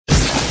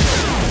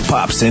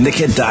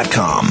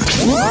PopSyndicate.com.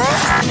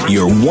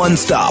 Your one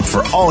stop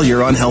for all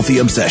your unhealthy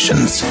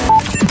obsessions.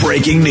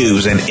 Breaking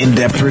news and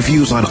in-depth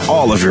reviews on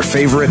all of your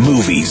favorite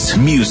movies,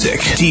 music,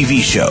 TV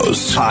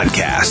shows,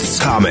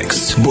 podcasts,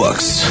 comics,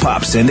 books.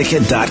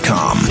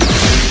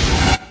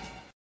 PopSyndicate.com.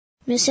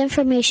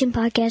 Misinformation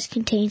Podcast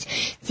contains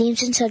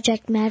themes and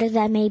subject matter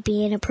that may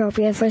be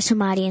inappropriate for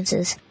some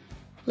audiences.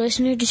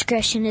 Listener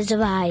discretion is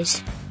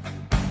advised.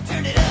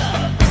 Turn it up.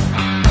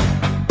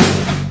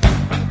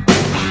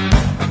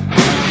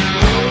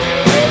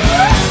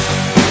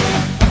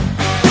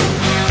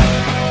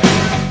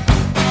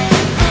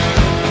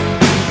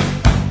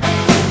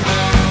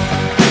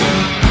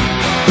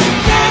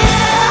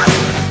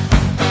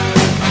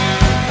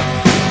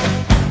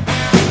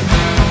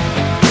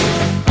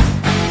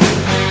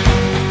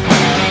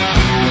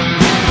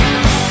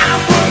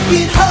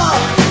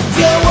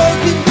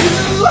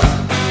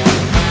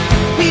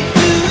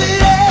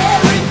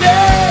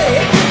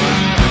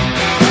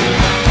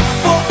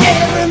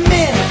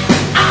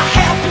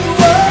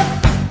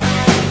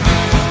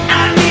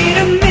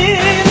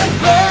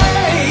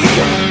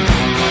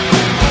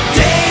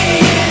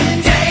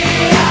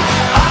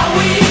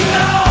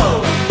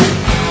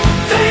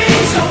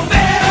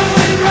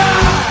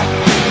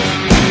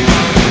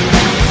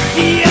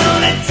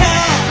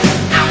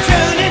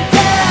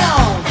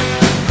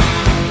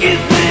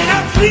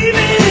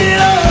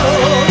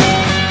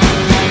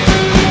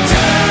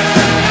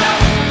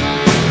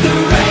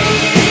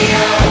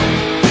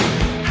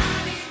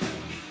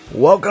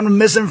 Welcome to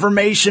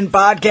Misinformation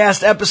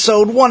Podcast,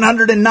 episode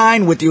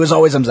 109. With you, as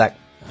always, I'm Zach.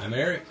 I'm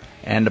Eric.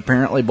 And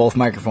apparently both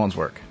microphones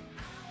work.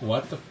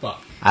 What the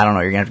fuck? I don't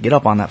know. You're going to have to get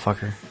up on that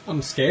fucker.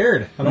 I'm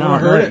scared. I don't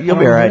want to hurt it. You'll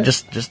be alright.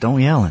 Just don't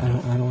yell at it. I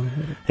don't want to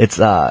hurt it. It's,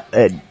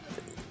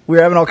 we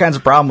were having all kinds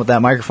of problem with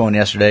that microphone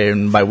yesterday,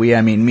 and by we, I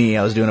mean me.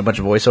 I was doing a bunch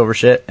of voiceover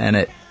shit, and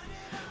it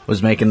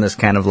was making this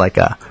kind of like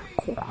a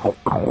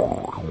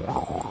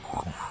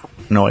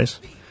noise.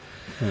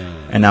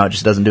 And now it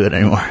just doesn't do it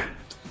anymore.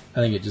 I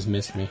think it just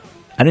missed me.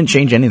 I didn't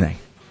change anything.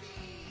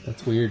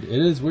 That's weird. It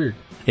is weird.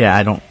 Yeah,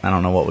 I don't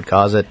know what would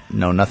cause it.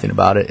 Know nothing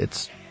about it.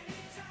 It's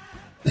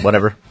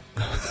whatever.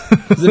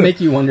 Does it make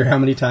you wonder how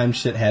many times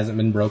shit hasn't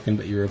been broken,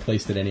 but you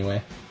replaced it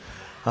anyway?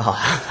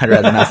 Oh, I'd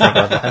rather not think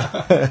about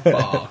that.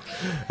 Fuck.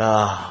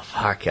 Oh,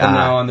 fuck. From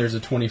now on, there's a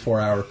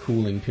 24-hour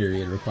cooling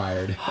period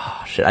required.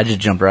 Oh, shit. I just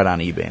jumped right on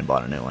eBay and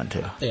bought a new one,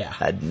 too. Yeah.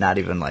 I'd not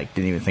even,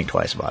 didn't even think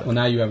twice about it. Well,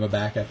 now you have a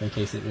backup in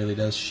case it really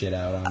does shit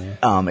out on you.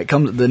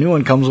 The new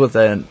one comes with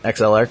an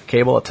XLR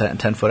cable, a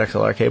 10-foot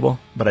XLR cable,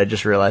 but I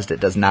just realized it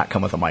does not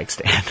come with a mic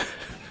stand.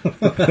 So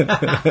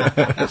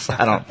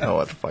I don't know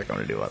what the fuck I'm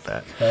going to do about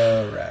that.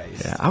 All right.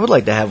 Yeah, I would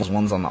like to have those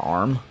ones on the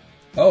arm.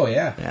 Oh,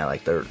 yeah. Yeah,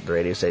 like the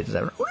radio stations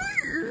have.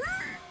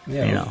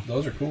 Yeah,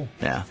 those are cool.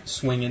 Yeah.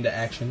 Swing into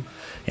action.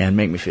 And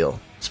make me feel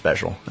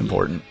special,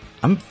 important. Yeah.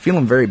 I'm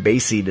feeling very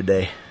bassy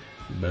today.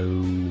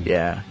 Boo.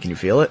 Yeah, can you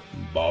feel it?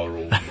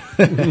 Ballroom.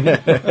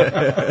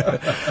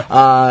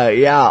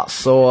 Yeah,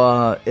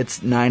 so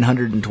it's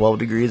 912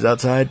 degrees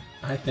outside.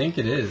 I think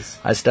it is.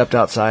 I stepped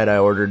outside. I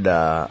ordered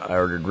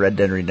Red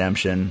Dead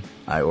Redemption.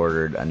 I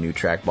ordered a new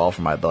trackball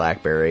for my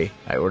BlackBerry.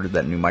 I ordered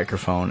that new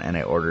microphone, and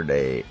I ordered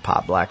a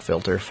Pop Black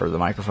filter for the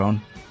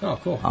microphone. Oh,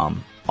 cool.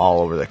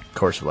 All over the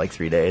course of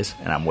 3 days,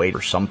 and I'm waiting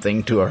for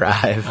something to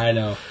arrive. I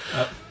know.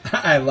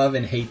 I love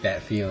and hate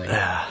that feeling.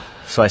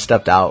 So I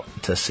stepped out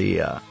to see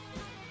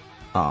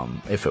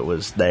if it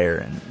was there,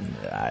 and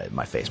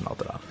my face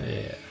melted off.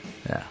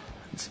 Yeah.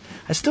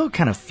 I still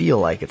kind of feel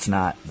like it's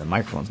not. The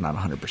microphone's not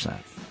 100%.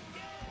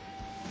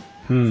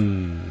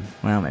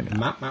 Well, maybe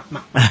not.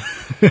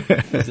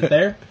 Is it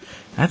there?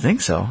 I think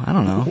so. I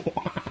don't know.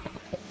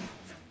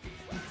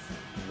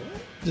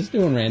 Just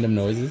doing random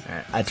noises.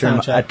 I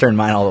turned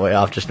mine all the way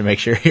off just to make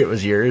sure it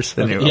was yours.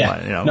 Okay,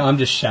 yeah. No, I'm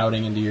just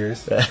shouting into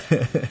yours.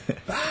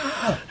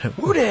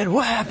 Who did?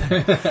 What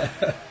happened?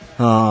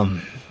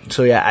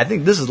 So yeah, I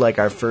think this is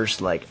our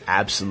first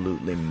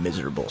absolutely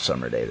miserable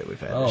summer day that we've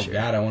had this year.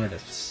 Oh God, I wanted to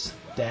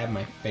stab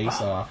my face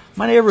off.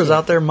 My neighbor was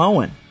out there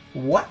mowing.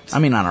 What? I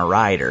mean, on a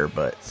rider,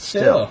 but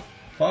still.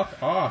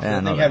 Fuck off. Yeah,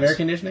 Does it have air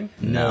conditioning?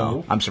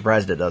 No. I'm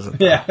surprised it doesn't.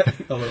 Yeah,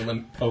 a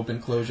little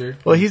open closure.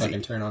 Well,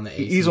 can turn on the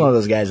AC. He's one of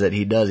those guys that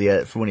he does.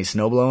 When he's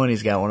snow blowing,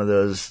 he's got one of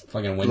those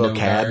fucking window little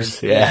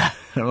cabs. guards. Yeah.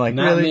 I'm like,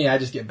 not really? me. I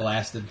just get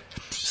blasted.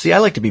 See, I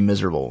like to be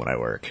miserable when I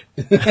work.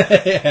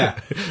 Yeah.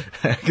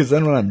 Because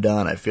then when I'm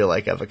done, I feel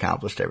like I've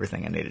accomplished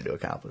everything I needed to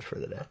accomplish for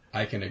the day.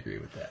 I can agree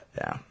with that.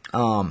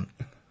 Yeah.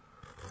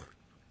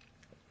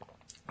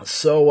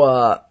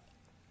 So,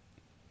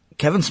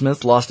 Kevin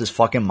Smith lost his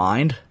fucking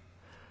mind.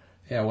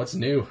 Yeah, what's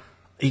new?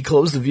 He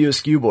closed the View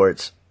Askew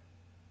boards.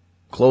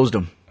 Closed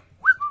them.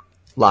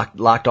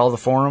 Locked all the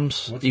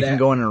forums. What's you that? can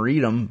go in and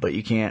read them, but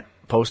you can't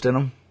post in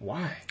them.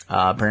 Why?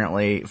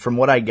 Apparently, from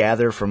what I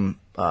gather from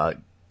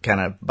kind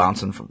of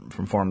bouncing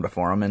from forum to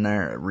forum in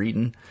there,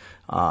 reading,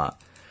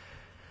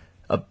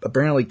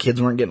 apparently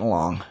kids weren't getting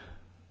along.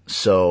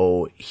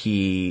 So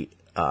he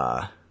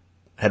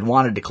had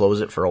wanted to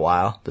close it for a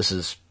while. This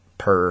is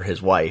per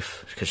his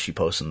wife, because she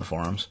posts in the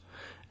forums.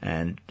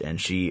 And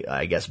she,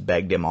 I guess,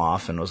 begged him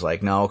off and was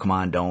like, no, come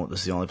on, don't. This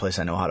is the only place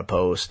I know how to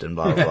post and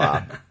blah, blah,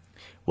 blah.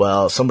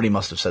 Well, somebody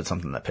must have said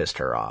something that pissed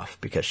her off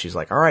because she's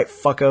like, all right,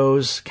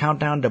 fuckos,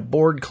 countdown to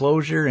board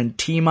closure in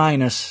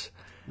T-minus.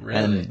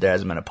 Really? And there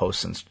hasn't been a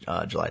post since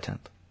July 10th.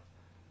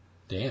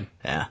 Damn.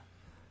 Yeah.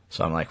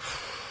 So I'm like,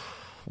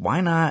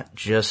 why not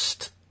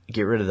just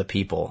get rid of the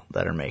people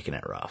that are making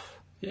it rough?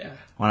 Yeah.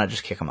 Why not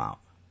just kick them out?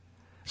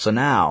 So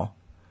now,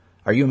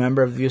 are you a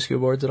member of the View Askew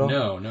boards at all?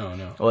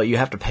 No. Well, you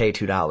have to pay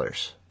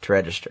 $2 to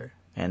register.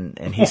 And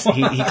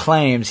he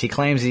claims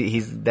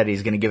that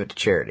he's going to give it to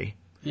charity.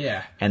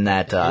 Yeah. And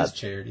that it is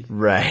charity.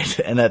 Right.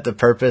 And that the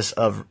purpose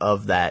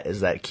of that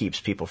is that it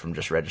keeps people from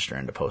just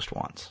registering to post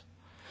once.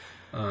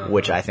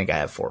 Which I think I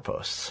have 4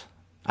 posts.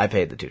 I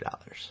paid the $2.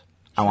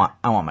 I want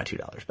my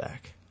 $2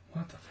 back.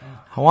 What the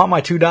fuck? I want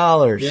my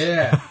 $2.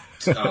 Yeah.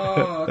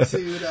 Oh,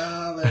 $2.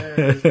 No.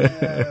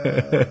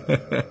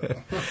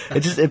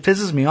 It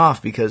pisses me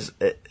off because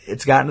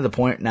it's gotten to the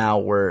point now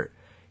where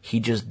he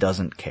just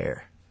doesn't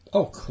care.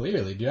 Oh,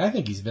 clearly, dude. I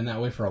think he's been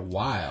that way for a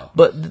while.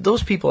 But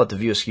those people at the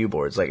View Askew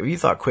boards, like if you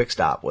thought Quick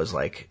Stop was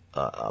like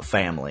a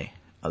family,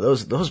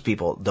 those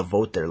people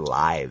devote their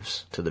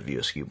lives to the View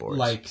Askew boards.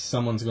 Like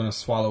someone's going to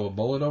swallow a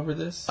bullet over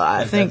this?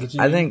 I think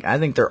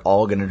they're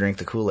all going to drink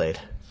the Kool-Aid.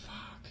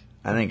 Fuck.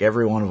 I think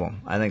every one of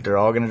them. I think they're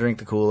all going to drink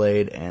the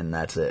Kool-Aid, and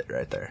that's it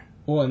right there.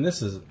 Well, and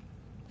this is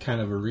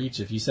kind of a reach.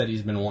 If you said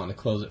he's been wanting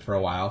to close it for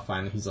a while,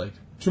 finally he's like,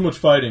 too much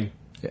fighting.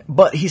 Yeah.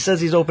 But he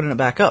says he's opening it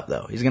back up,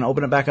 though. He's going to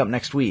open it back up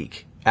next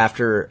week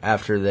after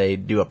they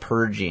do a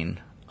purging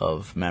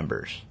of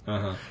members.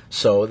 Uh-huh.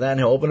 So then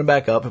he'll open it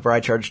back up. He'll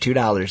probably charge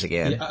 $2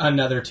 again. Yeah,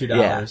 another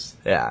 $2.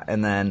 Yeah,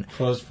 and then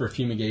closed for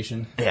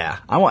fumigation. Yeah,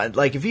 I want,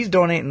 like, if he's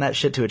donating that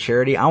shit to a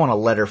charity, I want a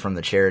letter from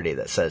the charity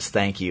that says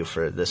thank you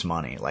for this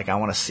money. Like, I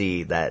want to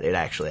see that it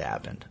actually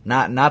happened.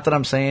 Not that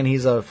I'm saying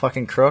he's a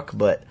fucking crook,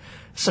 but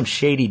some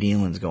shady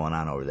dealings going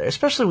on over there.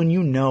 Especially when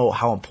you know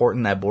how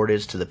important that board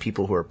is to the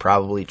people who are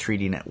probably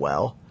treating it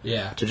well.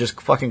 Yeah. To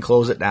just fucking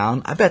close it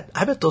down. I bet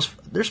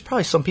there's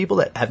probably some people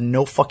that have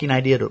no fucking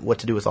idea what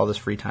to do with all this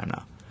free time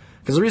now.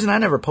 Because the reason I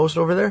never post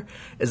over there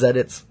is that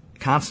it's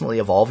constantly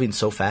evolving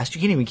so fast,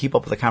 you can't even keep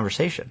up with the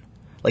conversation.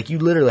 Like, you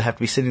literally have to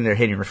be sitting there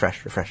hitting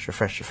refresh,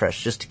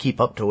 just to keep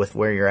up with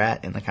where you're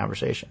at in the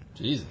conversation.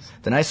 Jesus.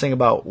 The nice thing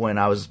about when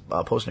I was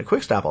posting a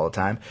Quick Stop all the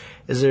time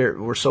is there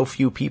were so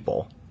few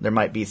people. There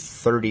might be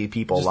 30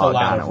 people just logged a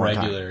lot on of at one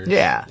regulars. time.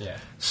 Yeah.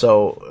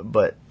 So,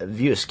 but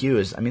View Askew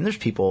is, I mean,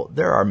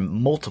 there are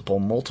multiple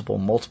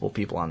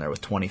people on there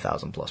with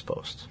 20,000 plus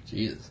posts.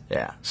 Jesus.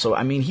 Yeah. So,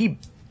 I mean, he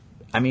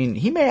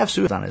may have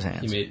suicide on his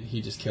hands.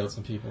 He just killed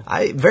some people.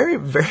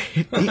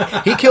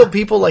 He killed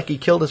people like he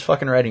killed his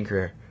fucking writing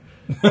career.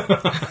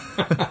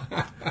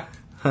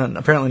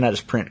 Apparently not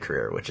his print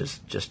career, which is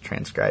just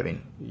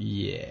transcribing.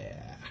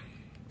 Yeah.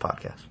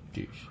 Podcast.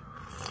 Douche.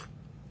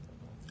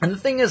 And the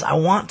thing is, I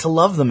want to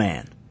love the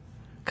man.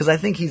 Because I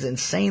think he's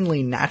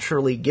insanely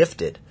naturally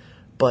gifted.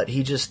 But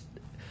he's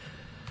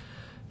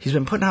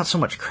been putting out so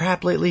much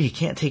crap lately, he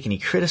can't take any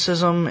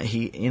criticism.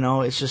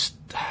 It's just...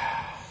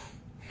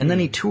 And then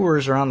he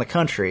tours around the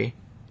country,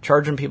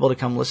 charging people to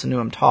come listen to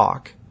him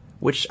talk,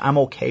 which I'm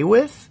okay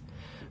with,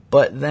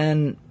 but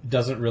then...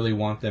 Doesn't really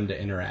want them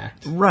to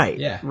interact. Right,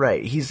 yeah.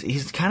 Right.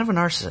 He's kind of a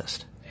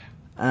narcissist.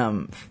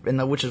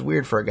 Yeah. Which is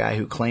weird for a guy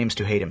who claims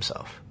to hate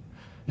himself.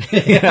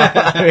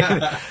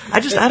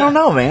 I don't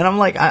know, man. I'm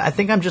like, I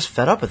think I'm just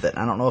fed up with it.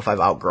 I don't know if I've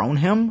outgrown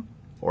him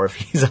or if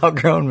he's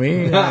outgrown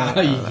me.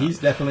 He's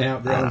definitely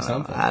outgrown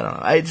something. I don't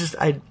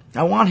know.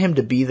 I want him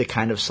to be the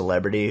kind of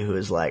celebrity who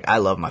is like, I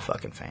love my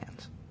fucking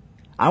fans.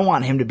 I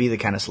want him to be the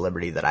kind of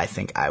celebrity that I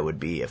think I would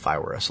be if I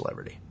were a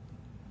celebrity.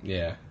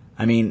 Yeah.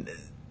 I mean,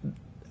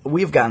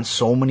 we've gotten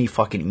so many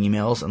fucking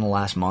emails in the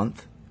last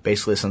month.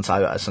 Basically, since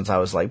I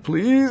was like,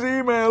 please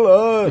email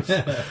us,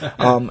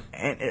 and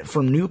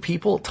from new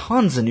people,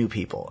 tons of new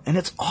people, and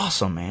it's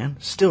awesome, man.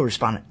 Still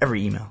respond to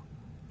every email,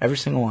 every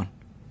single one.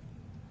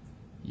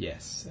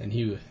 Yes, and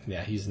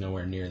he's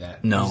nowhere near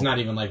that. No, he's not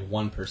even like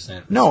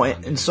 1%. No,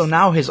 and so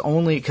now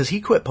because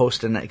he quit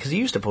posting that, because he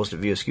used to post at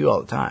View Askew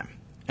all the time,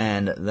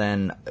 and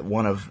then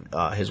one of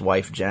his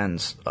wife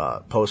Jen's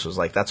posts was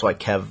like, that's why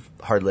Kev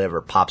hardly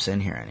ever pops in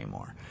here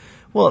anymore.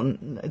 Well,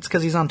 it's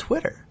because he's on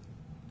Twitter.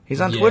 He's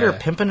on Twitter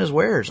pimping his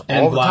wares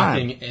all the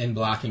time. And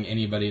blocking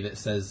anybody that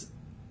says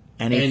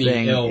anything,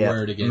 any ill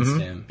word against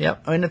him.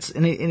 Yep. I mean,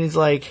 and he's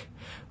like,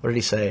 what did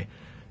he say?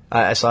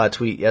 I saw a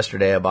tweet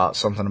yesterday about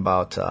something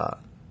about,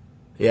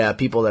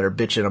 people that are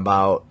bitching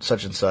about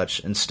such and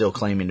such and still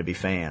claiming to be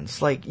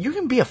fans. Like, you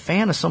can be a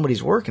fan of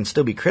somebody's work and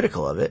still be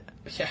critical of it.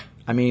 Yeah.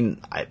 I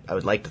mean, I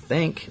would like to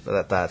think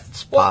that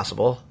that's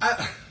possible.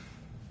 I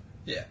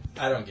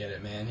don't get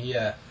it, man.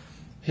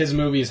 His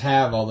movies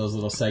have all those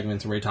little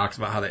segments where he talks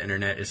about how the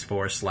internet is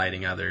for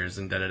slighting others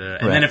and da-da-da.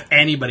 And then if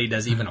anybody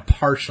does even a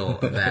partial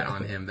of that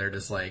on him, they're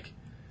just like,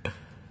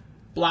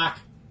 block.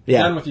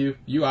 Yeah. Done with you.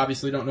 You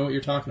obviously don't know what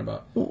you're talking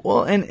about.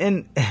 Well,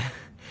 and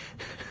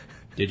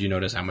did you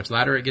notice how much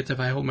louder it gets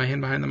if I hold my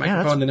hand behind the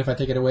microphone, then if I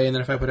take it away, and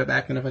then if I put it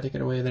back, then if I take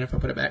it away, then if I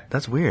put it back?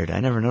 That's weird. I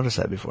never noticed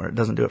that before. It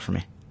doesn't do it for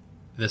me.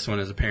 This one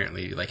is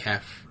apparently like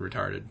half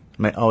retarded.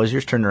 Oh, is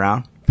yours turned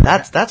around?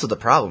 That's what the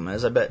problem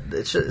is. I bet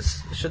it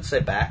should say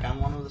back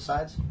on one of the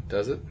sides.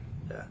 Does it?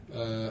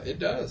 Yeah. It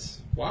does.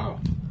 Wow.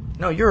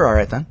 No, you're all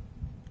right then.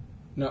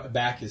 No,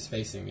 back is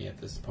facing me at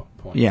this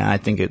point. Yeah, I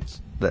think it's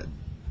that.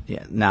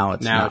 Yeah, now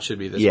it should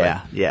be this way.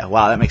 Yeah.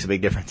 Wow, that makes a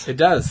big difference. It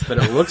does, but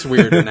it looks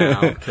weirder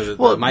now because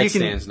the mic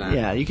stands now.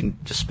 Yeah, you can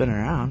just spin it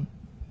around.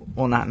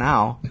 Well, not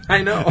now.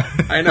 I know.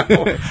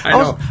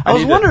 I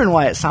was wondering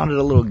why it sounded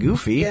a little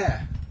goofy.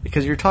 Yeah.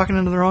 Because you're talking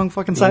into the wrong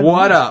fucking side.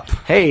 What up?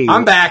 Hey.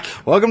 I'm back.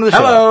 Welcome to the show.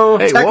 Hello.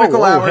 Hey,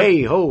 Technical hour.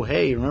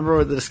 Hey.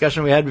 Remember the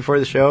discussion we had before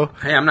the show?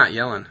 Hey, I'm not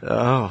yelling.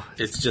 Oh.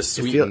 It's just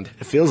sweetened.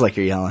 It feels like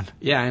you're yelling.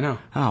 Yeah, I know.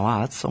 Oh,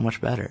 wow. That's so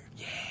much better.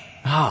 Yeah.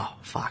 Oh,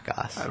 fuck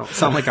us. I don't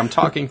sound like I'm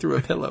talking through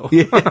a pillow.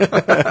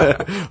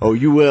 Yeah. Oh,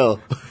 you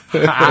will.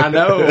 I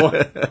know.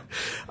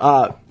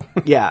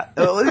 Yeah.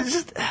 It's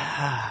just,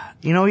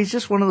 he's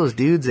just one of those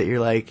dudes that you're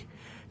like,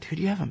 dude,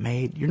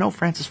 you're no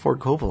Francis Ford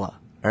Coppola.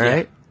 All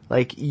right? Yeah.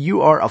 Like,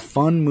 you are a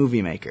fun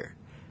movie maker.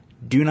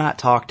 Do not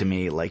talk to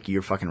me like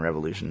you're fucking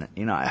revolution.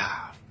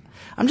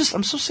 I'm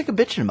so sick of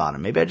bitching about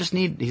him. Maybe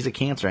he's a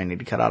cancer I need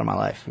to cut out of my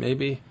life.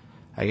 Maybe.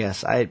 I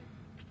guess. I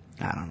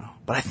don't know.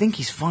 But I think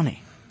he's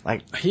funny.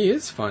 Like, he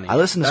is funny. I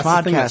listen to his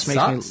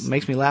podcast,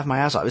 makes me laugh my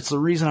ass off. It's the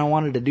reason I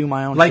wanted to do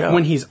my own show. Like,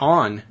 when he's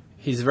on,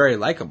 he's very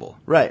likable.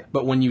 Right.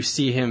 But when you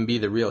see him be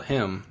the real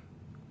him,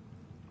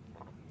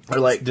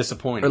 it's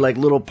disappointing. Or like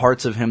little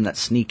parts of him that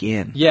sneak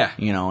in. Yeah.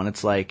 And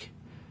it's like,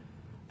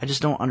 I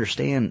just don't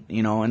understand,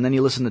 and then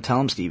you listen to Tell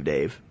 'em Steve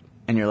Dave,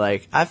 and you're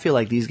like, I feel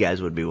like these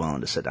guys would be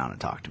willing to sit down and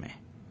talk to me.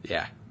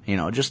 Yeah.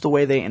 Just the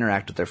way they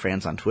interact with their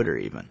fans on Twitter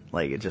even.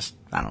 Like, it just,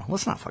 I don't know.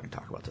 Let's not fucking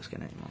talk about this guy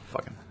anymore.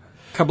 Fucking.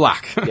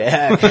 Kablock.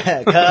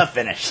 Yeah,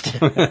 finished.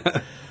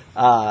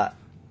 I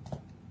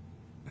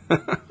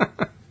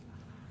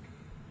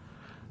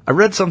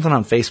read something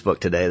on Facebook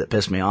today that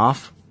pissed me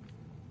off.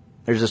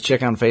 There's this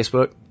chick on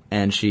Facebook,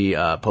 and she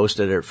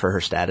posted it for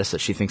her status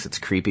that she thinks it's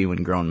creepy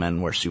when grown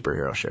men wear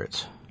superhero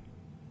shirts.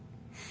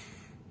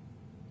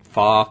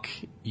 Fuck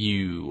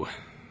you.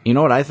 You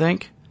know what I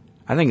think?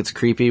 I think it's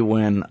creepy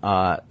when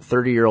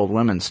 30-year-old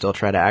women still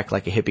try to act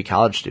like a hippie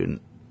college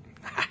student.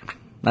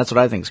 That's what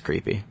I think is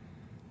creepy.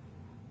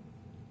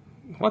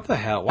 What the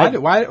hell? Why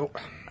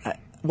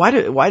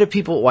do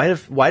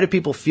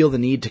people feel the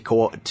need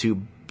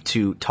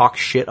to talk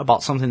shit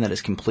about something that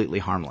is completely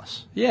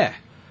harmless? Yeah.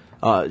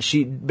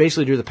 She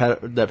basically drew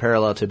the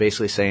parallel to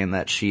basically saying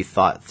that she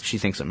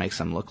thinks it makes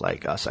them look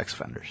like sex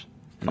offenders,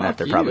 and that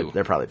they're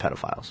probably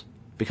pedophiles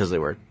because they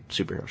wear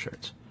superhero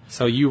shirts.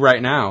 So you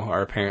right now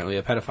are apparently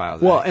a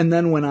pedophile. Well, and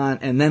then went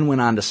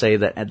on to say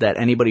that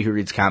anybody who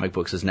reads comic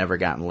books has never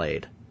gotten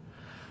laid.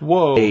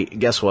 Whoa. Hey,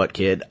 guess what,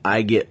 kid?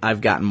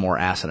 I've gotten more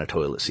ass in a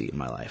toilet seat in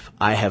my life.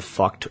 I have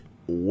fucked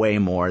way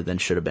more than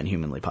should have been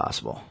humanly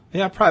possible.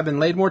 Yeah, I've probably been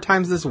laid more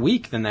times this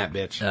week than that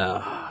bitch.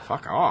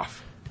 Fuck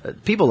off.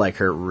 People like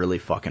her really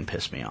fucking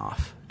piss me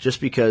off. Just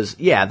because,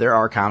 yeah, there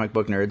are comic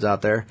book nerds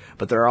out there,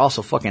 but there are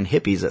also fucking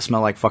hippies that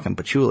smell like fucking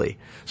patchouli.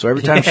 So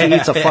every time she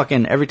eats a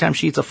fucking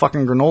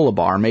granola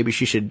bar, maybe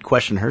she should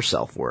question her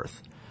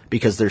self-worth.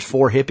 Because there's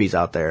 4 hippies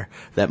out there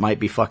that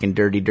might be fucking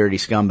dirty, dirty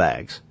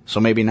scumbags.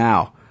 So maybe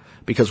now,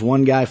 because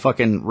one guy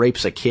fucking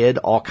rapes a kid,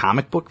 all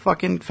comic book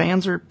fucking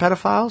fans are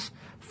pedophiles?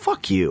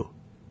 Fuck you.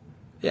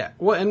 Yeah,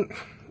 well, and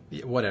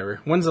whatever.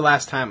 When's the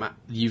last time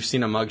you've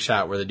seen a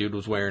mugshot where the dude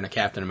was wearing a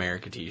Captain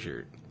America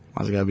t-shirt?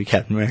 Why's it gotta be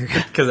Captain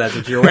America? Because that's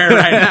what you're wearing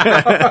right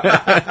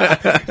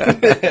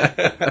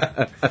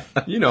now.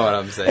 You know what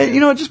I'm saying.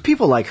 Just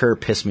people like her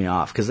piss me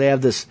off because they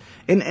have this,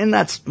 and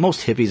that's,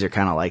 most hippies are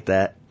kind of like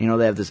that. They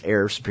have this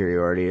air of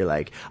superiority.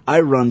 Like, I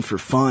run for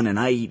fun and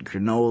I eat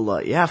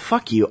granola. Yeah,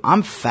 fuck you.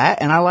 I'm fat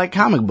and I like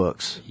comic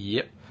books.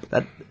 Yep.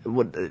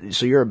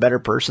 So you're a better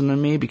person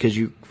than me because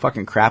you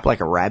fucking crap like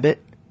a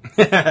rabbit?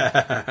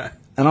 I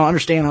don't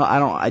understand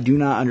I do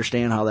not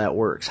understand how that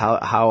works.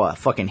 How a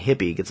fucking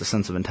hippie gets a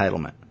sense of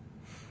entitlement.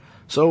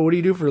 So what do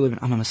you do for a living?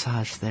 I'm a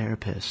massage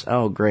therapist.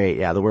 Oh, great.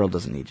 Yeah, the world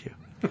doesn't need you.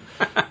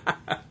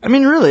 I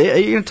mean, really, are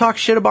you gonna talk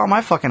shit about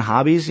my fucking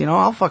hobbies?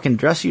 I'll fucking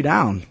dress you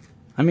down.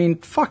 I mean,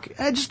 fuck,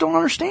 I just don't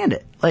understand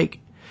it. Like,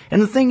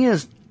 and the thing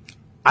is,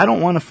 I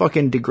don't want to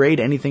fucking degrade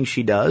anything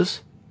she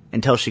does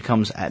until she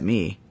comes at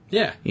me.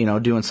 Yeah.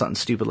 Doing something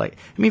stupid like,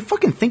 I mean,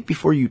 fucking think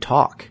before you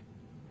talk.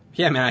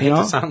 Yeah, man, I hate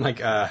to sound like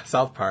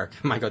South Park,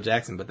 Michael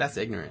Jackson, but that's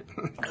ignorant.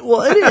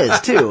 Well, it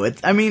is, too.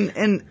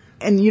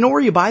 And you know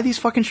where you buy these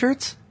fucking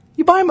shirts?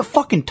 You buy them at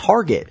fucking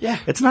Target. Yeah.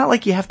 It's not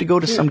like you have to go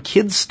to some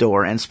kid's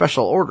store and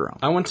special order them.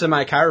 I went to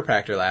my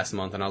chiropractor last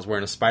month, and I was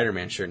wearing a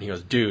Spider-Man shirt, and he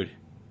goes, dude,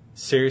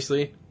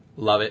 seriously?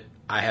 Love it.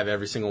 I have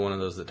every single one of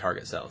those that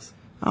Target sells.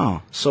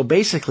 Oh, so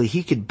basically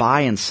he could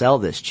buy and sell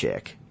this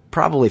chick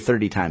probably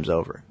 30 times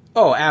over.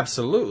 Oh,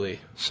 absolutely.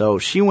 So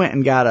she went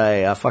and got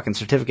a fucking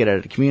certificate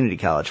at a community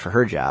college for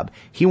her job.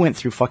 He went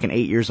through fucking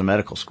 8 years of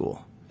medical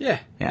school. Yeah.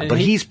 Yeah, but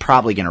he's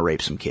probably going to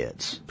rape some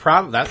kids.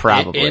 That's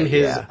Probably, in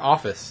his yeah.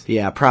 office.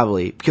 Yeah,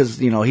 probably. Because,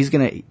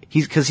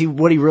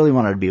 what he really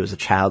wanted to be was a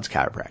child's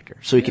chiropractor.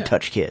 So he could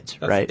touch kids,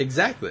 right?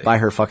 Exactly. By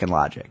her fucking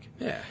logic.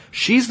 Yeah.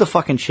 She's the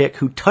fucking chick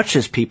who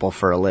touches people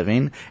for a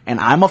living, and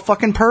I'm a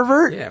fucking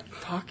pervert? Yeah,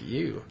 fuck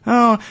you.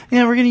 Oh,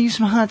 yeah, we're going to use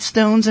some hot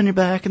stones on your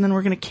back, and then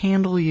we're going to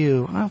candle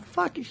you. Oh,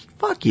 fuck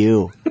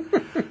you.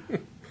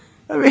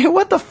 I mean,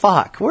 what the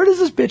fuck? Where does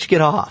this bitch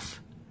get off?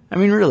 I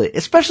mean, really,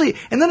 especially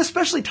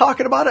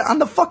talking about it on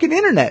the fucking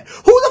internet.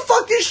 Who the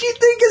fuck does she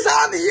think is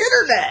on the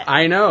internet?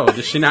 I know.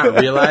 Does she not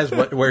realize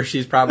where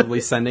she's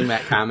probably sending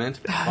that comment?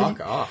 Fuck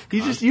off.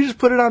 You just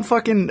put it on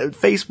fucking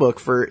Facebook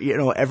for,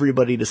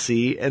 everybody to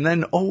see, and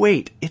then, oh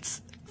wait,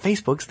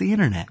 Facebook's the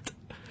internet.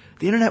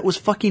 The internet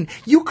was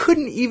you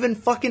couldn't even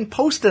fucking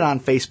post it on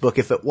Facebook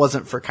if it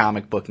wasn't for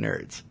comic book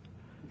nerds.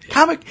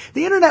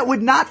 The internet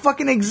would not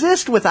fucking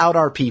exist without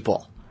our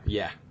people.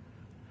 Yeah.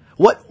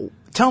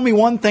 Tell me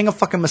one thing a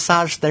fucking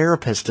massage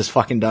therapist has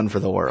fucking done for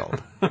the world.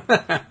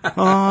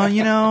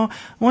 Oh,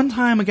 one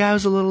time a guy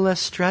was a little less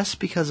stressed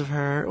because of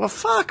her. Well,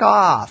 fuck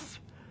off.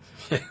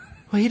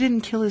 Well, he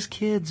didn't kill his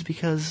kids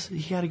because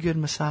he got a good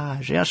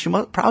massage. Yeah, she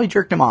probably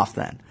jerked him off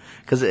then.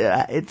 Because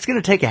it's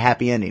going to take a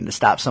happy ending to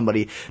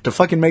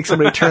fucking make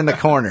somebody turn the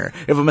corner.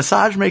 If a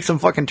massage makes them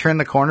fucking turn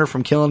the corner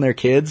from killing their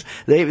kids,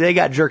 they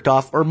got jerked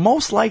off, or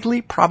most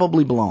likely,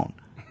 probably blown.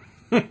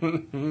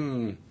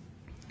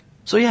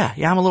 So yeah,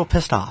 I'm a little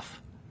pissed off.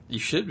 You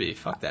should be.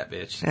 Fuck that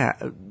bitch. Yeah.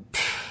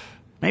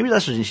 Maybe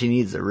that's what she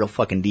needs, a real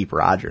fucking deep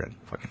Roger.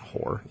 Fucking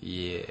whore.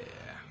 Yeah.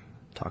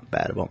 Talk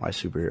bad about my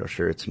superhero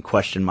shirts and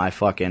question my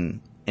fucking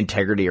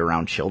integrity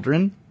around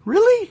children?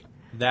 Really?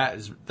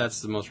 That's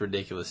the most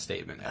ridiculous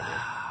statement ever.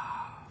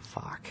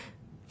 Fuck.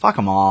 Fuck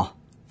them all.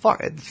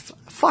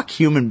 Fuck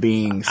human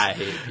beings. I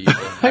hate people.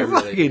 I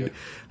really do.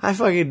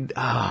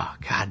 Oh,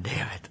 god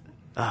damn it.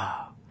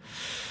 Oh.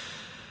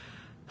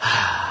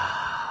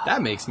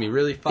 That makes me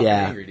really fucking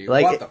angry, dude.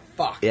 Like, what the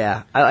fuck?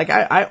 Yeah.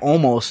 I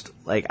almost,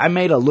 I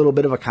made a little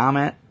bit of a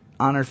comment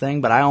on her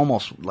thing, but I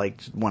almost,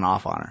 went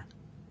off on her.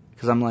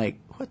 Because I'm like,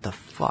 what the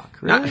fuck?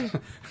 Really?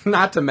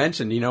 Not to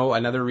mention,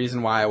 another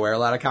reason why I wear a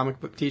lot of comic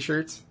book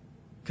t-shirts?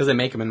 Because they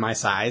make them in my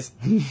size.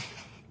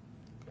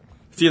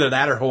 It's either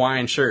that or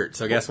Hawaiian shirt,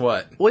 so guess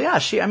what? Well, yeah,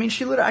 she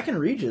literally, I can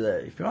read you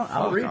that. If you want,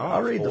 I'll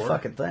read the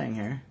fucking thing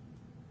here.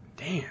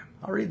 Damn.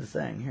 I'll read the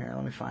thing. Here,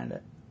 let me find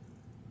it.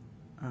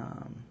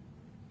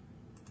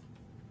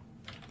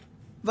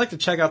 I'd like to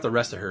check out the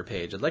rest of her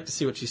page. I'd like to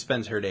see what she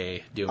spends her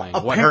day doing,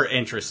 what her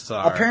interests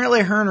are.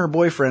 Apparently her and her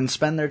boyfriend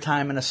spend their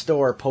time in a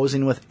store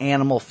posing with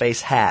animal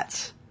face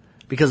hats.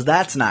 Because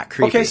that's not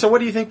creepy. Okay, so what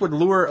do you think would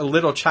lure a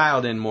little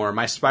child in more?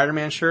 My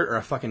Spider-Man shirt or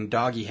a fucking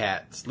doggy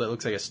hat that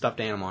looks like a stuffed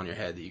animal on your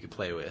head that you could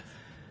play with?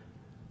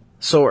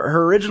 So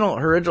her original,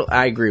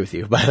 I agree with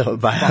you by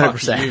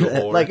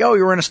 100%. Like, oh,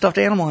 you're wearing a stuffed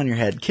animal on your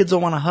head. Kids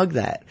don't want to hug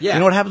that. Yeah. You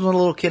know what happens when a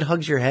little kid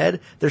hugs your head?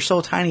 They're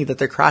so tiny that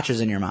their crotch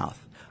is in your mouth.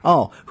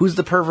 Oh, who's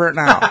the pervert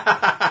now?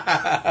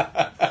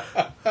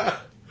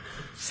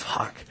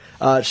 Fuck.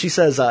 She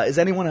says, is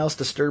anyone else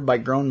disturbed by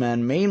grown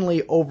men,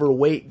 mainly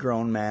overweight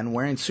grown men,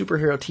 wearing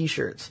superhero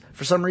t-shirts?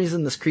 For some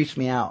reason, this creeps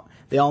me out.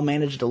 They all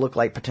manage to look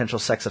like potential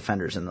sex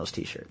offenders in those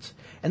t-shirts.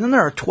 And then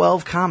there are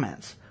 12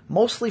 comments,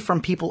 mostly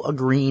from people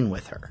agreeing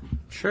with her.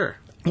 Sure.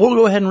 We'll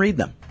go ahead and read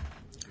them.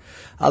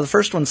 The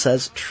first one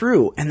says,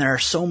 true, and there are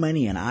so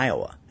many in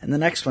Iowa. And the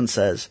next one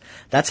says,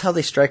 that's how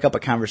they strike up a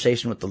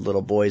conversation with the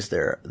little boys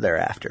they're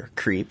after.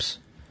 Creeps.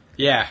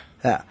 Yeah.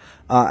 Yeah.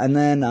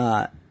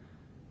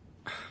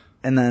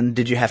 And then,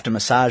 did you have to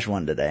massage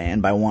one today?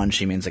 And by one,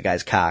 she means a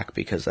guy's cock,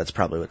 because that's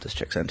probably what this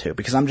chick's into.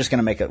 Because I'm just going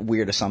to make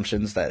weird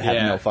assumptions that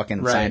have no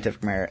fucking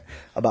scientific merit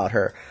about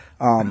her.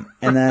 And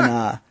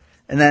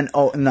then,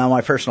 oh, now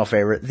my personal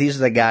favorite. These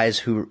are the guys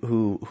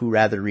who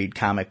rather read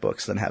comic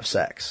books than have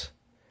sex.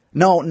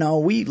 No,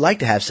 we like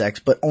to have sex,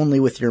 but only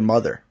with your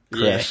mother,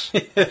 Chris.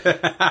 Yeah.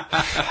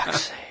 For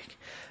fuck's sake.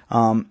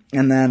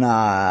 And then,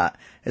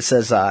 it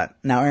says,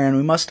 now Aaron,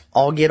 we must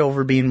all get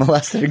over being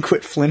molested and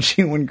quit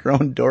flinching when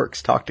grown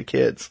dorks talk to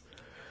kids.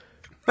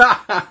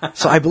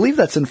 So I believe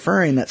that's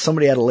inferring that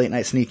somebody had a late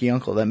night sneaky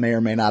uncle that may or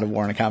may not have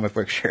worn a comic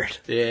book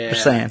shirt. Yeah.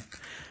 Just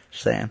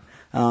saying.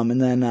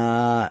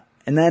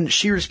 And then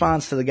she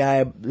responds to the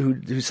guy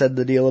who said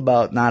the deal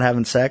about not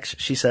having sex.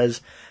 She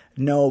says,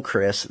 no,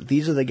 Chris,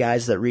 these are the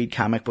guys that read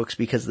comic books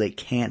because they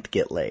can't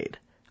get laid.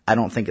 I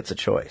don't think it's a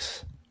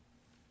choice.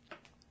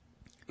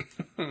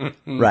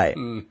 Right.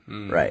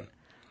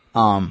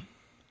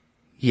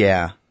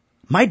 Yeah.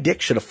 My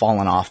dick should have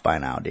fallen off by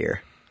now,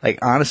 dear. Like,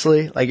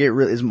 honestly, like, it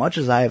really, as much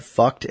as I have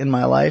fucked in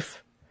my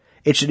life,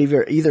 it should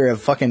either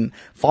have fucking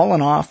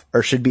fallen off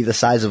or should be the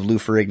size of Lou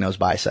Ferrigno's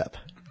bicep.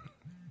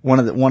 One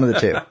of the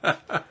two.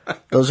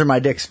 Those are my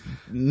dick's,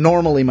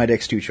 normally my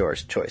dick's two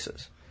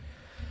choices.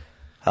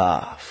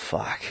 Ah,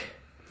 fuck.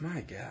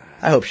 My God.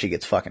 I hope she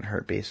gets fucking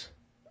herpes.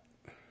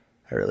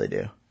 I really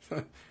do.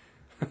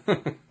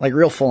 Like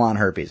real full on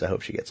herpes. I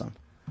hope she gets them.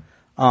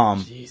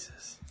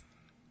 Jesus.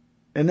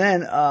 And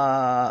then,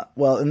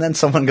 and then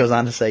someone goes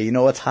on to say, you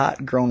know what's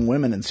hot? Grown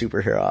women in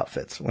superhero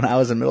outfits. When I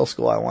was in middle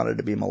school, I wanted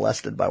to be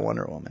molested by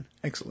Wonder Woman.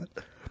 Excellent.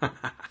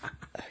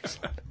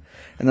 Excellent.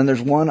 And then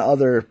there's one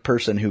other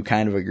person who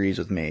kind of agrees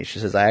with me. She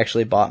says, I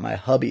actually bought my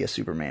hubby a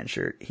Superman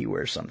shirt he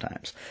wears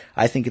sometimes.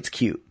 I think it's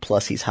cute.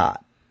 Plus, he's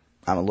hot.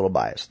 I'm a little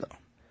biased, though.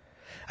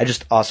 I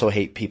just also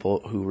hate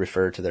people who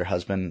refer to their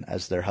husband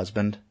as their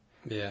husband.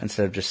 Yeah.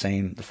 Instead of just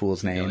saying the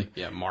fool's name.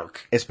 Yeah,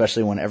 Mark.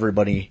 Especially when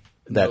everybody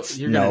that's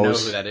you're gonna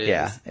knows. know who that is.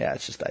 Yeah,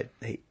 it's just, I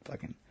hate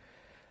fucking...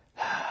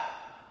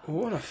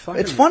 What a fucking...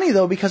 It's funny,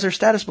 though, because her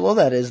status below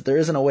that is, there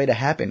isn't a way to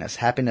happiness.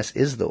 Happiness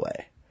is the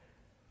way.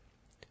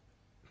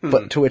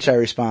 But to which I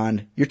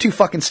respond, you're too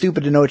fucking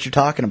stupid to know what you're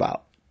talking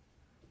about.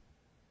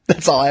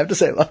 That's all I have to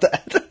say about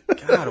that.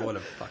 God, what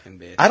a fucking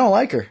bitch. I don't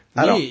like her.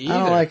 I don't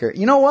like her.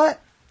 You know what?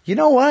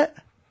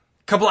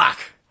 Kablack.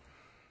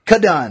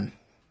 Kadun.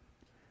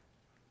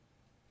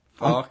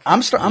 Fuck I'm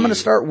going to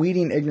start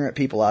weeding ignorant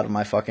people out of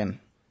my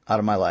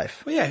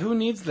life. Well, yeah, who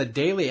needs the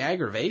daily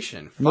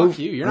aggravation? Fuck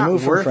you. You're not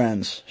remove worth... her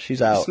friends.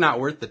 She's out. It's not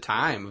worth the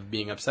time of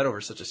being upset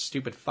over such a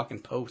stupid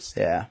fucking post.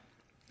 Yeah.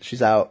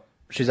 She's out.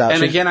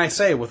 And again, I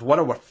say, with what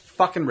a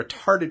fucking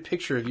retarded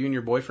picture of you and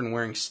your boyfriend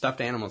wearing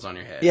stuffed animals on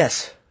your head.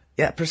 Yes.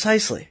 Yeah,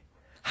 precisely.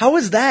 How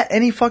is that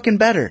any fucking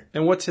better?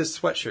 And what's his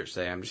sweatshirt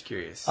say? I'm just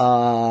curious.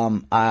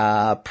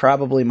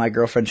 Probably my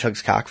girlfriend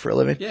chugs cock for a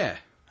living. Yeah.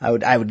 I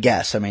would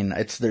guess. I mean,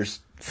 there's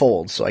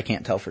folds, so I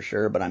can't tell for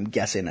sure, but I'm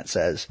guessing it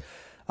says,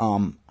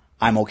 I'm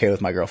okay with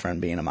my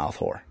girlfriend being a mouth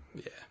whore.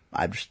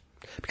 Yeah.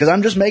 Because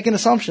I'm just making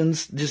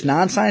assumptions, just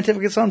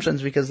non-scientific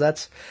assumptions, because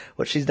that's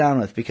what she's down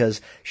with,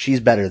 because she's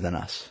better than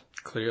us.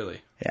 Clearly.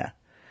 Yeah.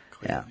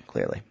 Yeah,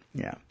 clearly.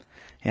 Yeah.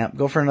 Yeah,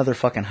 go for another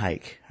fucking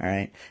hike, all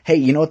right? Hey,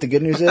 you know what the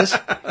good news is?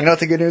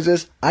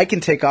 I can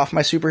take off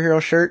my superhero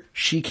shirt.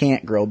 She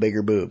can't grow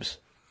bigger boobs.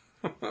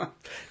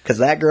 Because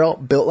that girl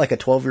built like a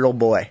 12-year-old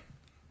boy.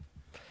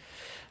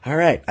 All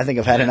right, I think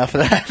I've had enough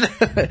of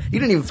that. You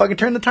didn't even fucking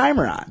turn the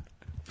timer on.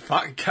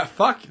 Fuck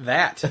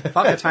that.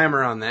 Fuck a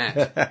timer on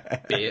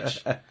that,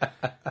 bitch.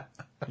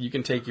 You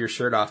can take your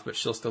shirt off, but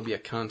she'll still be a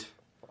cunt.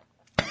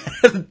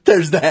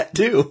 There's that,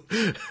 too.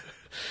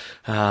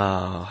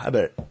 Oh, I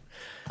bet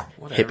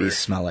Whatever. Hippies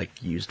smell like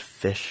used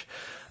fish.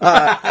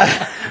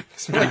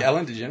 Smell like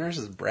Ellen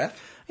DeGeneres' breath?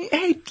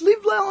 Hey, leave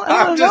Ellen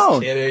alone.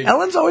 Just kidding.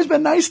 Ellen's always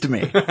been nice to me.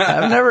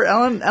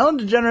 Ellen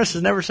DeGeneres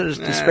has never said a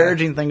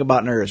disparaging thing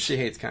about nerds. She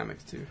hates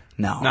comics, too.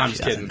 No, I'm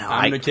just kidding. No,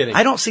 I'm kidding.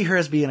 I don't see her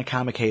as being a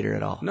comic hater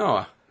at all.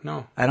 No.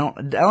 I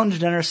don't. Ellen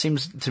DeGeneres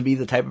seems to be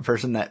the type of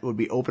person that would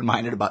be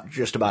open-minded about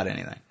just about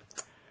anything.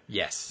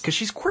 Yes. Because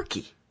she's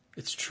quirky.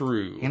 It's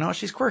true. You know,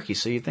 she's quirky,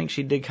 so you'd think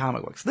she'd dig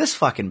comic books. This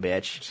fucking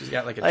bitch. She's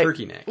got like a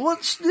turkey neck. Well,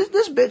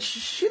 this bitch,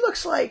 she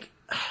looks like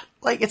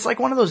it's like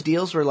one of those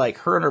deals where like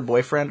her and her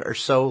boyfriend are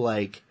so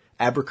like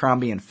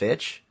Abercrombie and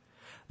Fitch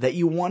that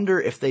you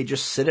wonder if they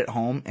just sit at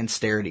home and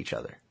stare at each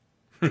other.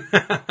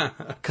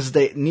 Because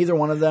neither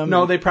one of them.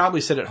 No, they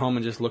probably sit at home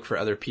and just look for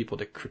other people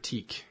to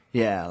critique.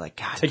 Yeah, like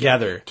God.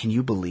 Together. Can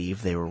you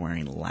believe they were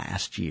wearing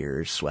last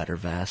year's sweater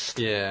vest?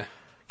 Yeah.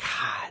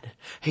 God.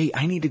 Hey,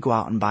 I need to go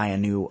out and buy a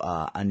new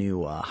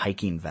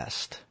hiking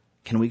vest.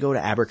 Can we go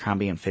to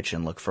Abercrombie and Fitch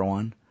and look for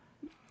one?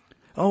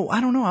 Oh, I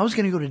don't know. I was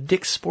going to go to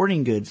Dick's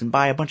Sporting Goods and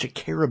buy a bunch of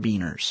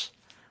carabiners.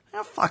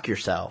 Oh, fuck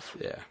yourself.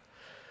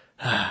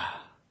 Yeah.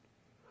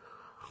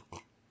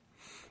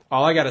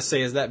 All I gotta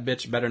say is that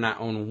bitch better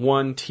not own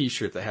one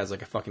t-shirt that has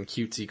like a fucking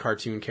cutesy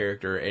cartoon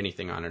character or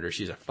anything on it, or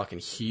she's a fucking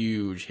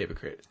huge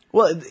hypocrite.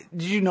 Well,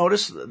 did you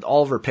notice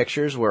all of her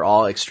pictures were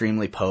all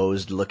extremely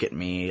posed, look at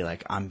me,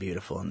 like, I'm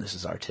beautiful and this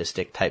is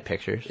artistic type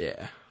pictures?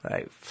 Yeah.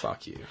 Like,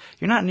 fuck you.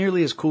 You're not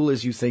nearly as cool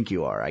as you think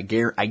you are. I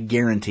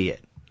guarantee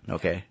it.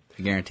 Okay?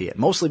 I guarantee it.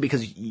 Mostly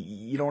because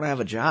you don't have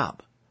a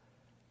job.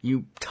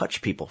 You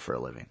touch people for a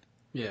living.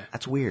 Yeah.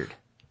 That's weird.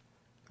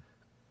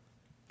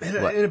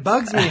 It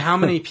bugs me how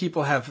many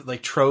people have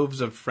like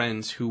troves of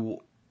friends who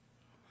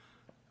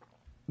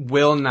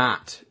will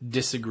not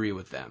disagree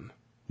with them.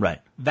 Right.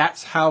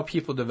 That's how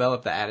people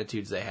develop the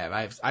attitudes they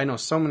have. I know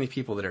so many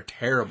people that are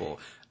terrible.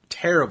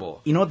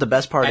 You know what the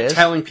best part is?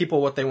 Telling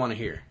people what they want to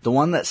hear. The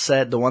one that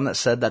said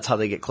that's how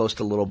they get close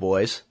to little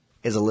boys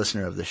is a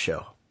listener of this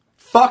show.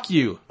 Fuck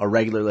you. A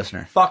regular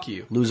listener. Fuck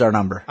you. Lose our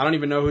number. I don't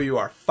even know who you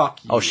are.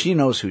 Fuck you. Oh, she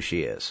knows who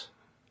she is.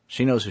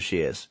 She knows who she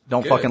is.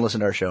 Don't Good. fucking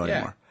listen to our show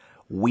anymore.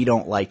 We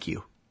don't like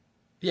you.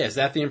 Yeah, is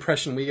that the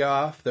impression we got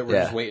off? That we're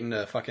just waiting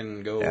to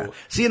fucking go... Yeah.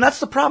 See, and that's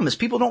the problem, is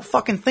people don't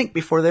fucking think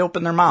before they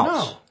open their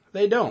mouths. No,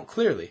 they don't,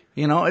 clearly.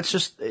 You know, it's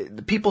just,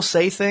 people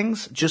say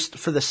things just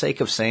for the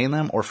sake of saying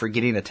them or for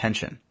getting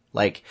attention.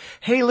 Like,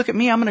 hey, look at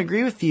me, I'm going to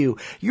agree with you.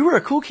 You were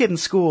a cool kid in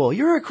school.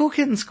 You were a cool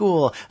kid in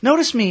school.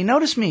 Notice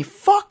me.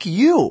 Fuck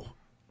you.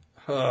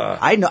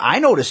 I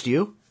noticed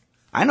you.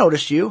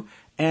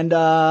 And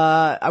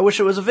I wish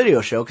it was a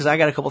video show, because I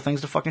got a couple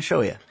things to fucking show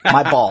you.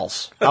 My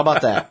balls. How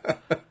about that?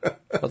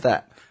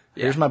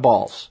 Yeah. Here's my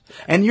balls.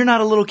 And you're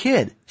not a little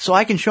kid, so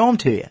I can show them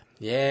to you.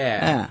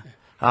 Yeah.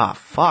 Ah,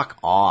 fuck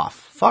off.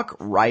 Fuck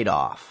right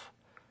off.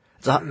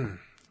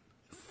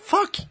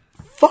 Fuck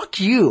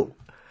you.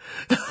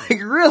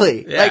 Like,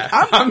 really? Yeah.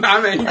 Like,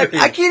 I'm angry. Like,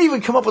 I can't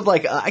even come up with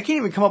like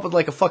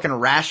a fucking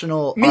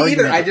rational Me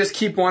argument. either. I just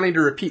keep wanting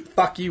to repeat,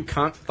 fuck you,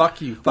 cunt,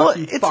 fuck you, fuck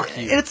you, fuck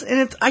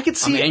you. I could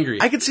see, I'm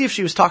angry. I could see if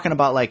she was talking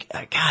about like,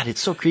 God, it's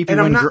so creepy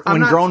And when I'm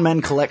not- grown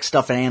men collect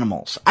stuffed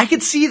animals. I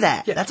could see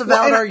that. Yeah, That's a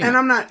valid and, argument. And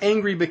I'm not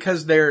angry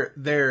because they're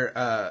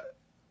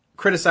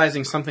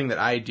criticizing something that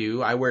I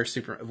do. I wear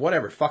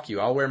whatever, fuck you.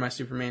 I'll wear my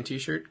Superman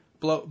t-shirt.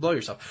 Blow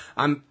yourself.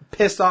 I'm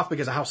pissed off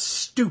because of how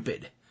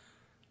stupid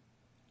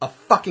a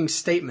fucking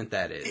statement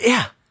that is.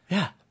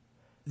 Yeah.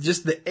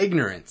 Just the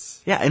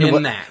ignorance. Yeah,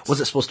 and that.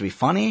 Was it supposed to be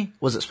funny?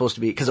 Was it supposed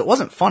to be, because it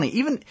wasn't funny.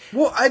 Even,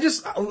 Well,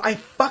 I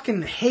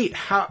fucking hate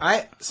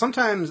how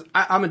sometimes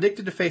I'm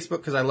addicted to Facebook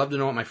because I love to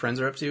know what my friends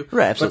are up to.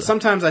 Right, absolutely. But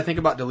sometimes I think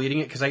about deleting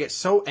it because I get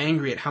so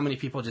angry at how many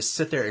people just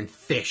sit there and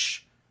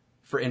fish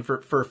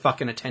for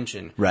fucking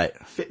attention. Right.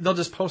 They'll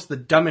just post the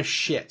dumbest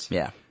shit.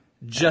 yeah.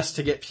 Just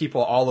to get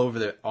people all over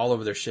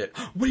their shit.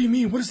 What do you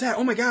mean? What is that?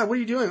 Oh my god, what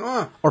are you doing?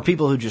 Or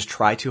people who just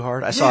try too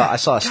hard. I saw a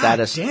God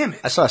status. damn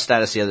it. I saw a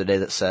status the other day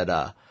that said,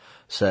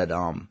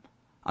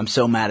 I'm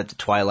so mad at the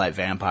Twilight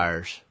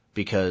vampires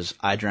because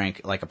I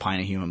drank like a pint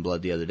of human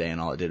blood the other day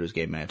and all it did was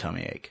gave me a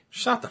tummy ache.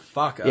 Shut the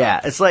fuck up.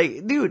 Yeah, it's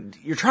like, dude,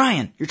 you're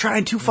trying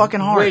too fucking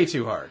hard. Way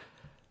too hard.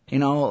 You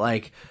know,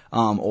 like,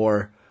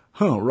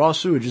 raw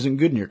sewage isn't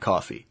good in your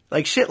coffee.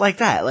 Like shit like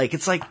that. Like,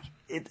 it's like,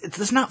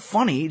 it's not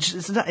funny.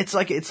 It's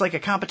like a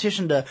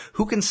competition to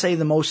who can say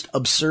the most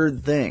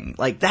absurd thing.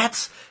 Like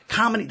that's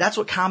comedy. That's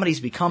what comedy's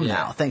become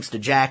now, thanks to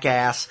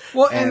Jackass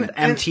and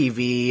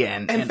MTV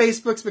and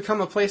Facebook's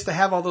become a place to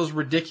have all those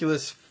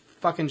ridiculous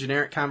fucking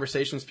generic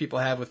conversations people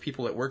have with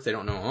people at work they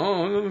don't know.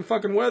 Oh,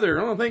 fucking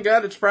weather. Oh, thank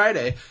God it's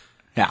Friday.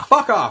 Yeah.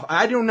 Fuck off.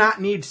 I do not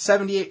need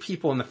 78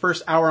 people in the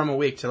first hour I'm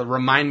awake to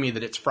remind me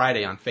that it's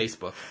Friday on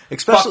Facebook.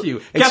 Fuck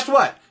you.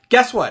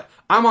 Guess what?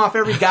 I'm off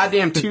every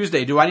goddamn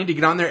Tuesday. Do I need to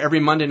get on there every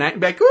Monday night and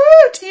be like, woo,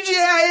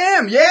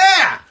 TGIM,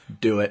 yeah!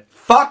 Do it.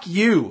 Fuck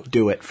you.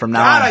 Do it. From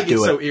now God, on, I get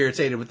do so it.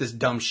 irritated with this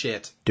dumb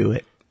shit. Do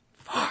it.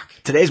 Fuck.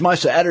 Today's my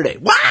Saturday.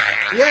 Wow!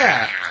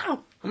 Yeah.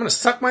 I'm gonna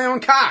suck my own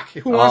cock.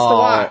 Who wants to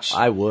watch?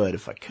 I would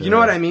if I could. You know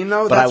what I mean,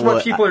 though? But That's I what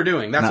would. people are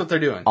doing. That's what they're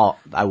doing.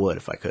 I would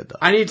if I could, though.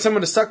 I need someone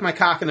to suck my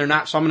cock and they're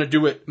not, so I'm gonna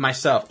do it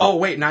myself. Oh,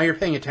 wait, now you're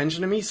paying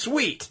attention to me?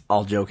 Sweet.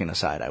 All joking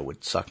aside, I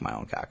would suck my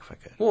own cock if I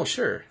could. Well,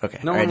 sure. Okay.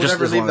 No All one right, would just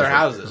ever as leave long their as we're-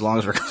 houses. as long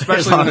as we're- Especially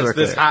as long when as it's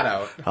we're this clear. hot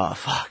out. Oh,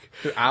 fuck.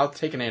 Dude, I'll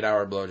take an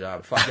 8-hour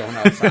blowjob. Fuck going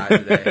outside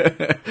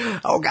today.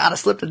 Oh, God, I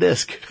slipped a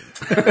disc.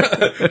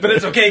 But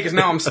it's okay, because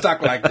now I'm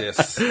stuck like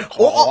this.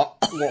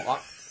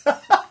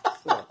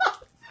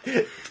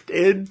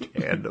 In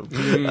tandem.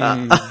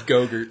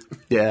 Go-gurt.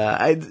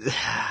 Yeah,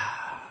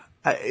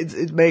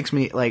 it makes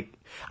me, like,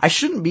 I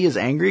shouldn't be as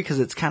angry because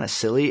it's kind of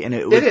silly, and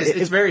it is.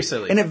 It's very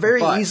silly. and it very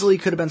But- easily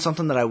could have been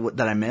something that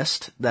I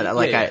missed that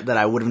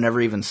I would have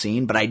never even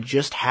seen, but I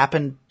just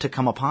happened to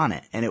come upon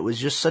it, and it was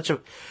just such a.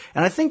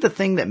 And I think the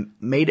thing that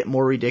made it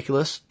more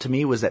ridiculous to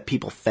me was that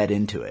people fed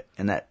into it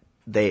and that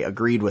they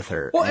agreed with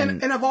her. Well,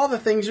 and of all the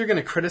things you're going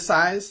to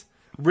criticize,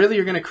 really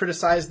you're going to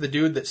criticize the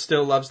dude that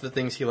still loves the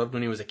things he loved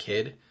when he was a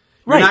kid.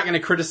 You're Right. not going to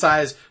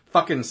criticize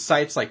fucking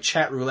sites like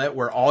Chat Roulette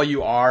where all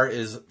you are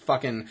is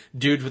fucking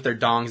dudes with their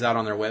dongs out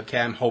on their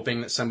webcam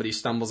hoping that somebody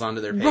stumbles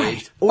onto their page.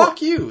 Right.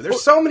 Fuck you.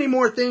 There's so many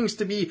more things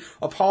to be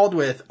appalled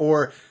with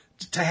or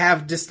to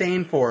have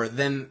disdain for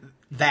than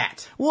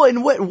that. Well,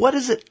 and what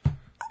is it?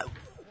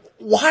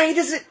 Why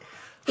does it?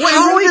 Well,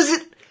 How really- does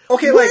it?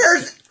 Okay,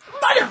 where's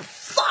motherfucker?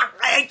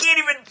 I can't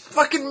even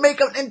fucking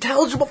make an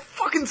intelligible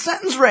fucking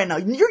sentence right now.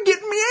 You're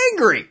getting me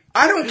angry.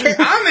 I don't care.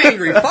 I'm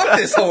angry. Fuck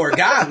this whore.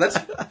 God, let's...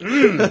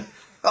 Can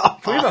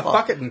we have a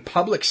fucking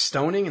public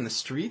stoning in the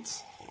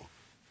streets?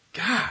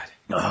 God.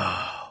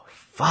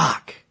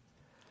 Fuck.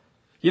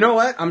 You know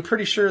what? I'm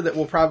pretty sure that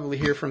we'll probably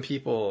hear from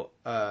people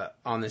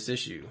on this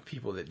issue.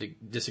 People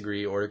that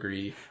disagree or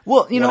agree.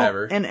 Well, you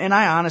whatever. know, and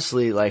I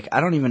honestly, like,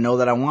 I don't even know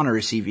that I want to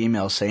receive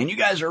emails saying, you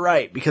guys are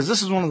right, because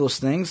this is one of those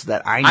things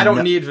that I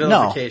don't need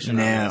vilification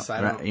on this.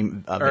 I don't.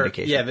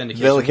 Vindication. Yeah,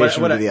 vindication.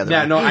 Vilification would be the other yeah,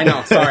 one. no, I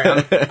know.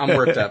 Sorry, I'm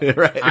worked up.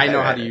 Right, I know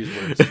right, how to use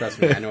words.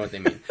 Trust me, I know what they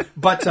mean.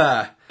 But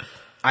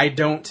I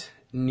don't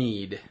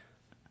need...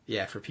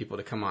 Yeah, for people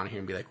to come on here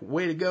and be like,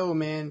 way to go,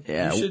 man.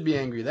 Yeah. You should be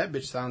angry. That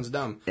bitch sounds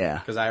dumb. Yeah.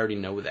 Because I already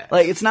know that.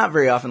 Like, it's not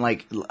very often,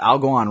 like, I'll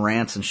go on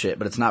rants and shit,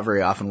 but it's not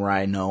very often where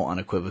I know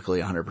unequivocally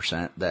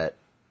 100% that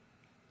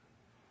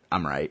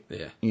I'm right.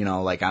 Yeah. You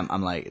know, like,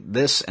 I'm like,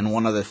 this and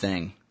one other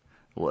thing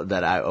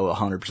that I owe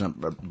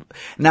 100%.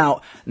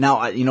 Now,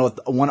 you know,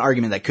 one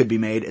argument that could be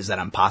made is that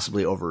I'm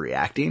possibly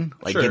overreacting,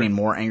 like Sure. getting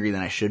more angry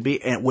than I should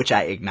be, and which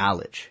I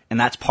acknowledge. And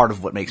that's part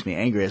of what makes me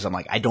angry is I'm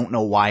like, I don't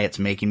know why it's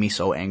making me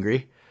so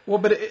angry. Well,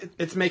 but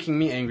it's making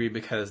me angry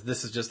because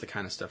this is just the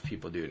kind of stuff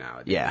people do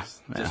nowadays. Yeah.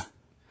 Just,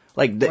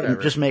 Like,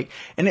 whatever. just make,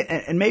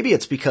 and maybe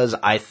it's because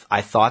I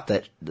thought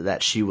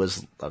that she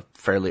was a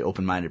fairly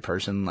open-minded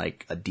person,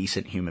 like a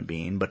decent human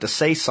being, but to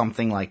say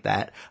something like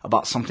that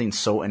about something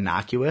so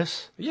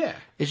innocuous, yeah.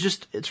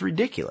 it's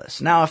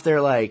ridiculous. Now, if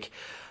they're like,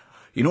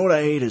 you know what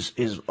I hate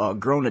is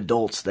grown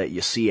adults that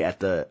you see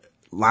at the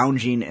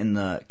lounging in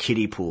the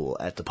kiddie pool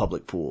at the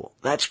public pool.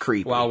 That's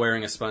creepy. While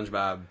wearing a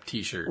SpongeBob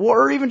t-shirt.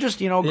 Or even just,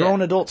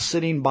 grown adults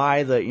sitting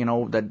by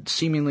that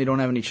seemingly don't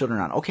have any children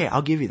on. Okay,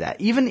 I'll give you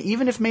that. Even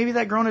if maybe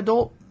that grown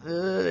adult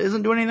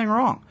isn't doing anything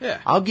wrong. Yeah.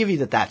 I'll give you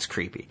that that's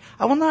creepy.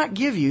 I will not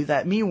give you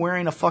that me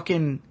wearing a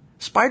fucking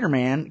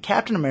Spider-Man,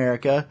 Captain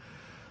America,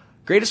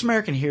 Greatest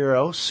American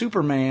Hero,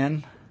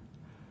 Superman,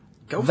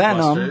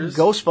 Venom,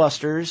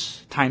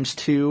 Ghostbusters ×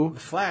 2.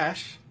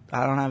 Flash.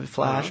 I don't have a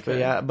Flash,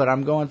 but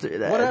I'm going through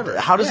that. Whatever.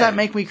 How does that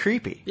make me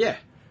creepy? Yeah.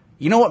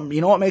 You know what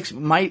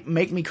might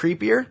make me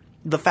creepier?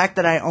 The fact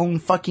that I own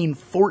fucking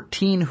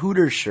 14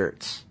 Hooters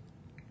shirts.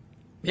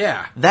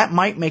 Yeah. That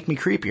might make me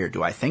creepier.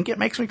 Do I think it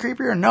makes me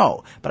creepier?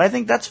 No. But I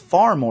think that's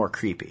far more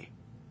creepy.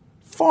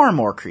 Far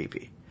more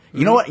creepy.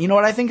 You know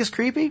what I think is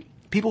creepy?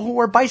 People who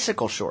wear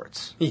bicycle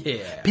shorts.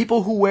 Yeah.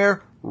 People who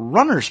wear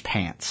runner's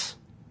pants.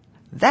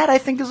 That I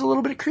think is a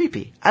little bit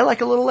creepy. I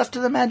like a little left to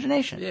the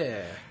imagination.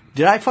 Yeah.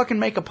 Did I fucking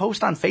make a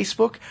post on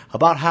Facebook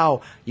about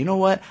how, you know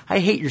what, I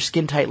hate your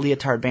skin-tight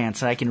leotard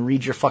pants and I can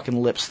read your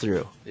fucking lips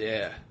through?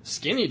 Yeah.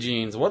 Skinny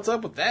jeans, what's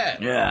up with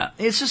that? Yeah.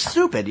 It's just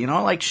stupid,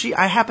 like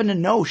I happen to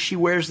know she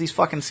wears these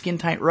fucking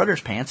skin-tight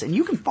runner's pants and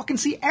you can fucking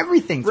see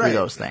everything through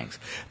those things.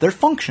 They're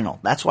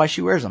functional. That's why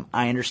she wears them.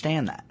 I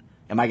understand that.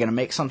 Am I going to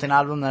make something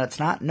out of them that it's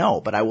not?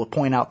 No, but I will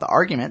point out the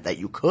argument that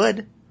you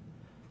could.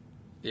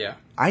 Yeah.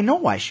 I know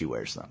why she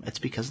wears them. It's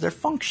because they're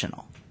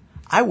functional.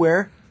 I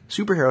wear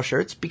superhero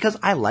shirts because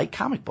I like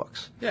comic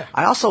books. Yeah.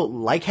 I also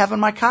like having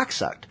my cock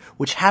sucked,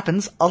 which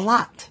happens a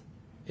lot.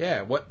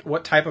 Yeah.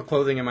 What type of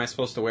clothing am I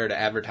supposed to wear to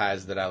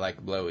advertise that I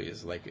like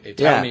blowies? Like,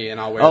 tell me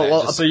and I'll wear that.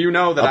 Well, just so you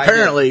know that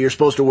apparently you're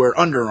supposed to wear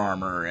Under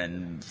Armour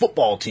and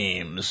football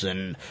teams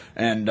and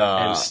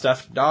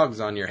stuffed dogs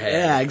on your head.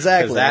 Yeah,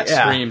 exactly. Because that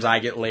screams I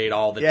get laid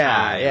all the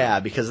time. Yeah,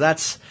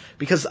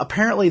 because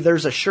apparently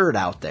there's a shirt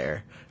out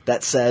there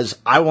that says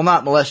I will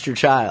not molest your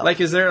child.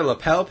 Like, is there a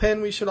lapel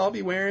pin we should all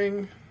be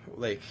wearing?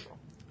 Like,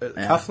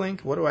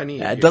 cufflink? What do I need?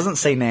 Yeah, it doesn't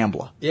say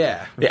NAMBLA.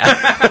 Yeah.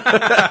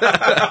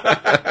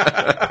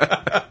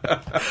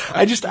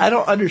 I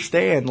don't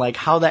understand,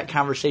 how that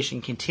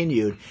conversation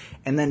continued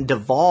and then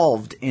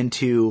devolved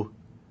into,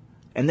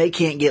 and they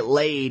can't get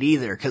laid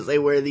either because they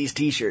wear these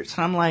t-shirts.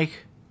 And I'm like,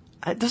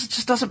 it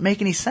just doesn't make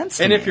any sense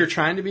to me. And if you're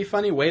trying to be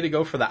funny, way to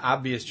go for the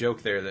obvious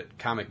joke there that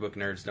comic book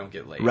nerds don't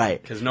get laid.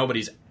 Right. Because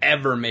nobody's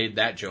ever made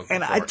that joke before.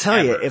 And I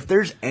tell you, if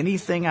there's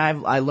anything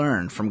I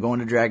learned from going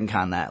to Dragon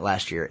Con that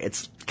last year,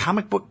 it's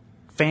comic book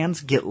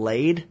fans get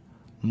laid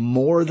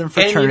more than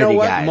fraternity and you know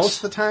what? guys.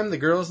 Most of the time, the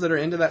girls that are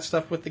into that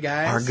stuff with the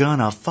guys are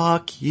gonna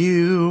fuck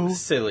you.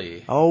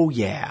 Silly. Oh,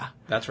 yeah.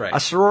 That's right. A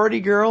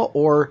sorority girl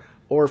or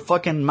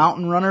fucking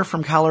mountain runner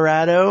from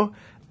Colorado,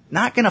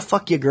 not gonna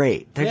fuck you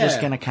great. They're just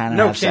gonna kind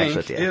of have sex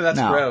with you. Yeah, that's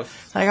gross.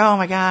 It's like, oh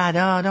my God,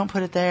 oh, don't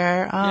put it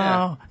there. Oh,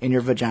 Yeah. In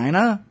your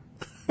vagina?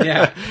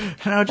 Yeah.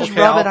 Just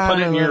okay, rub it I'll on put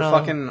it in a your little.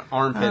 fucking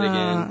armpit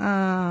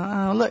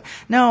again. Look,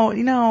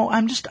 no,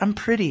 I'm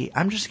pretty.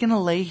 I'm just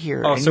gonna lay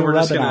here. Oh, and so you we're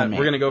rub just it gonna on me.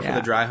 we're gonna go for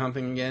the dry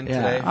humping again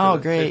today. For Oh,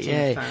 the great, 15th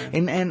yay!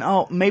 time.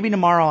 And maybe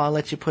tomorrow I'll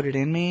let you put it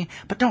in me,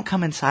 but don't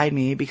come inside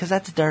me because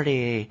that's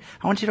dirty.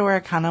 I want you to wear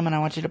a condom and I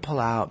want you to pull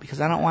out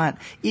because I don't want.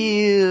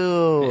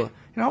 Ew.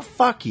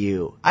 Fuck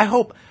you. I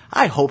hope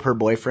her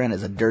boyfriend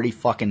is a dirty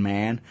fucking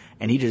man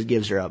and he just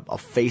gives her a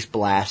face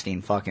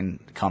blasting fucking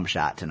cum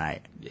shot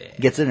tonight. Yeah.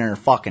 Gets it in her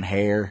fucking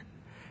hair.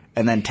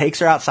 And then takes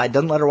her outside,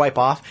 doesn't let her wipe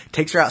off,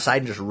 takes her outside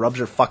and just rubs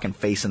her fucking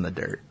face in the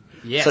dirt.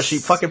 Yes. So she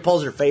fucking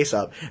pulls her face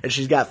up, and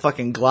she's got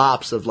fucking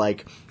glops of,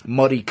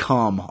 muddy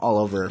cum all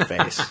over her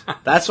face.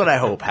 That's what I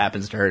hope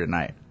happens to her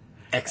tonight.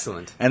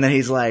 Excellent. And then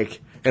he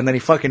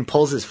fucking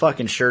pulls his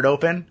fucking shirt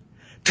open,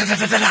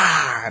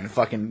 and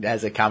fucking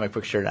has a comic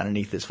book shirt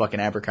underneath his fucking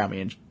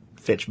Abercrombie and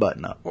Fitch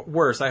button up.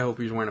 Worse, I hope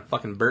he's wearing a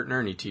fucking Bert and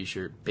Ernie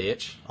t-shirt,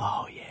 bitch.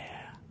 Oh, yeah.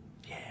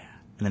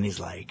 And then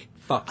he's like,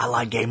 fuck I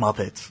like gay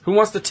Muppets. Who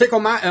wants to tickle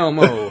my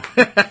Elmo?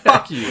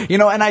 Fuck you.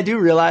 And I do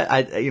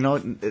realize, taking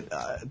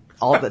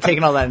all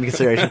that into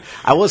consideration,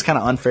 I was kind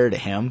of unfair to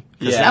him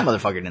because that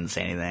motherfucker didn't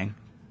say anything.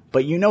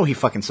 But he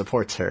fucking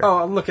supports her.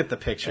 Oh, look at the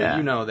picture. Yeah.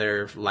 You know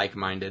they're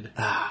like-minded.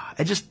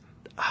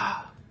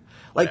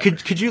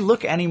 Could you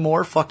look any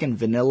more fucking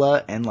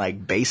vanilla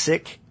and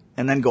basic,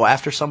 and then go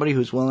after somebody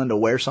who's willing to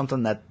wear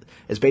something that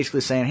is basically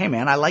saying, "Hey,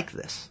 man, I like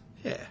this."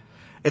 Yeah.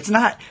 It's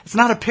not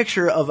a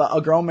picture of a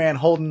grown man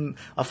holding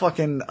a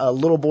fucking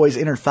little boy's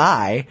inner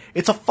thigh.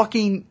 It's a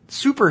fucking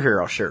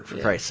superhero shirt, for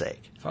Christ's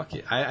sake. Fuck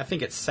you. I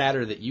think it's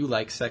sadder that you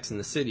like Sex and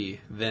the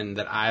City than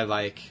that I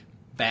like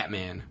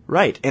Batman.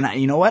 Right. And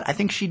you know what? I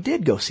think she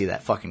did go see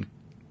that fucking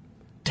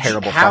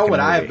terrible How fucking would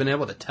I movie. have been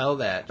able to tell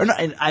that? Or no,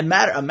 and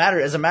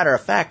as a matter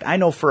of fact, I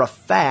know for a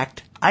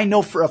fact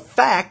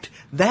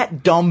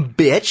that dumb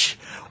bitch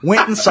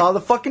went and saw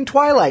the fucking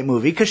Twilight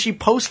movie because she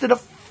posted a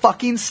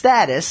fucking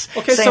status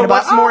okay, saying so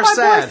about, what's more my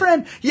sad?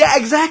 boyfriend. Yeah,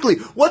 exactly.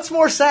 What's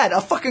more sad?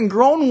 A fucking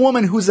grown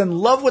woman who's in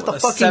love with a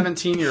fucking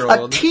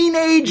 17-year-old. A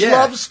teenage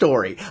love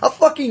story. A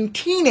fucking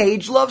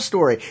teenage love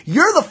story.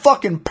 You're the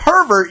fucking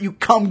pervert, you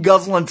cum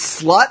guzzling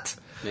slut.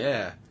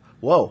 Yeah.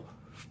 Whoa.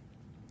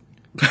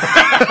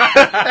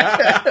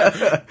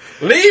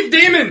 Leave,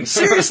 demon!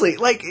 Seriously,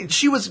 like,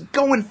 she was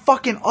going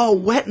fucking all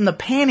wet in the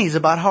panties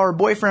about how her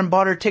boyfriend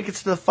bought her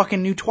tickets to the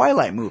fucking new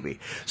Twilight movie.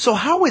 So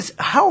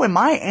how am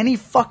I any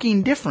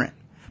fucking different?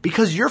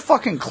 Because you're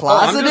fucking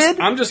closeted?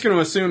 I'm just going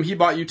to assume he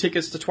bought you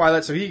tickets to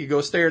Twilight so he could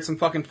go stare at some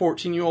fucking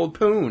 14-year-old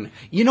poon.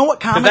 You know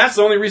what But that's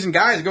the only reason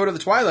guys go to the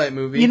Twilight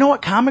movie. You know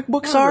what comic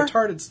books are?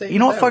 Retarded state You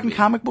know what fucking be.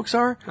 comic books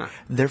are? Huh.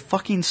 They're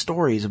fucking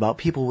stories about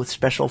people with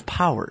special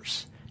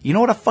powers. You know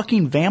what a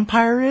fucking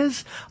vampire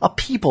is? A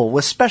people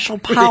with special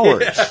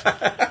powers.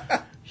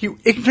 You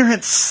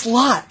ignorant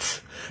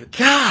slut.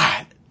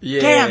 God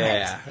damn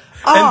it.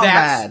 Oh,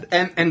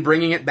 and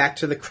bringing it back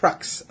to the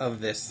crux of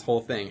this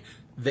whole thing.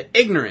 The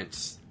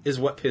ignorance is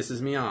what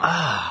pisses me off.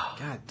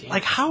 God damn.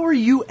 Like, how are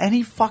you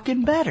any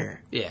fucking better?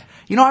 Yeah.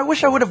 You know, I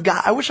wish I would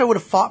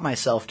have fought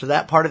myself to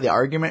that part of the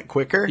argument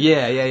quicker.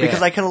 Yeah.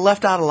 Because I could have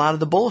left out a lot of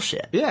the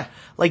bullshit. Yeah.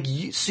 Like,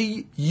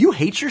 you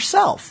hate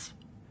yourself.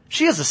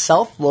 She is a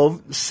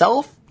self-loathing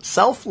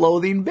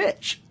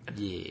bitch.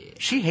 Yeah.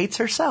 She hates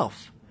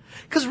herself.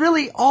 Because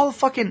really, all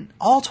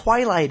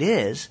Twilight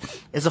is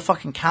a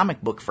fucking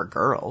comic book for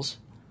girls.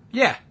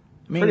 Yeah.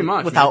 I mean, pretty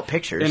much. without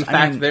pictures. In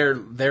fact,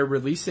 they're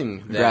releasing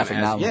them graphic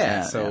novels.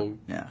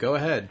 Yeah. Go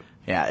ahead.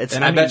 Yeah,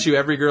 I bet you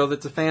every girl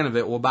that's a fan of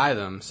it will buy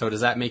them. So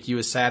does that make you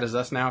as sad as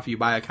us now if you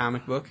buy a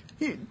comic book?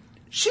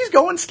 She's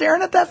going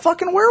staring at that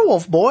fucking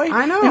werewolf boy.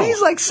 I know. And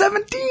he's like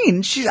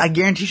 17. I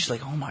guarantee she's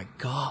like, oh my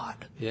God.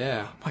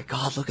 Yeah. Oh my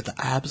God, look at the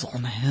abs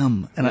on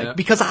him. And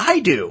because I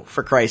do,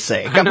 for Christ's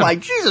sake. I'm like,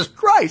 Jesus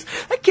Christ,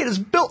 that kid is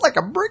built like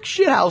a brick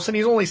shithouse and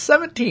he's only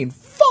 17.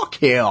 Fuck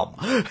him.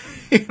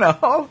 You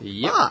know?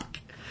 Yep. Fuck.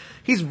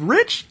 He's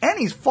rich and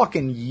he's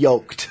fucking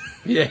yoked.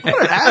 Yeah.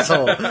 What an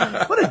asshole.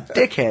 What a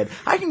dickhead.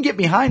 I can get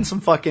behind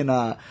some fucking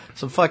Danny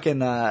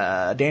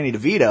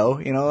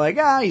DeVito, you know, like,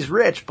 he's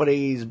rich, but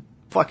he's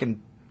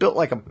fucking built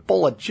like a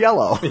bowl of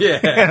Jell-O.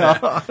 Yeah. You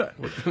know?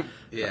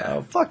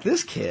 Yeah. Fuck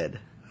this kid.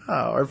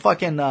 Or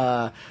fucking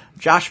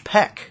Josh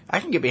Peck.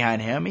 I can get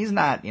behind him. He's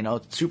not,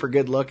 super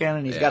good looking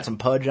and he's got some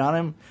pudge on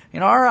him.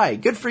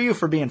 Alright, good for you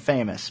for being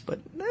famous.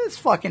 But this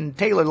fucking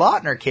Taylor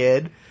Lautner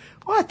kid,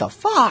 what the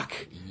fuck?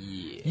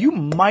 You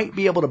might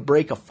be able to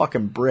break a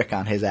fucking brick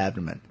on his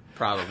abdomen.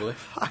 Probably.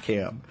 Fuck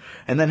him.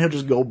 And then he'll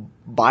just go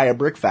buy a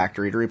brick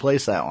factory to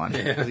replace that one.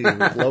 Because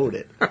he's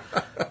loaded.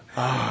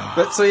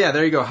 But so yeah,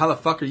 there you go. How the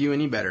fuck are you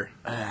any better?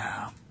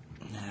 Yeah,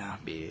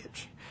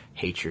 bitch.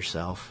 Hate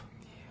yourself.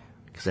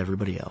 Because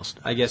everybody else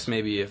does. I guess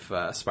maybe if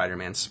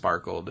Spider-Man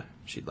sparkled,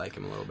 she'd like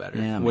him a little better.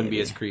 Yeah, Wouldn't be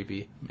maybe. as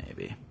creepy.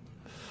 Maybe.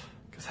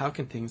 Because how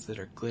can things that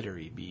are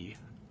glittery be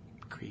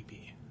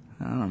creepy?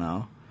 I don't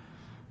know.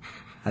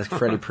 Ask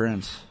Freddie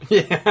Prinze.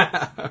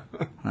 Yeah.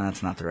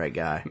 That's not the right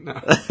guy.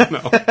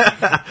 No.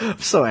 I'm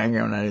so angry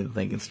I'm not even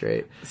thinking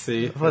straight.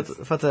 See? What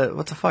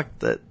the fuck?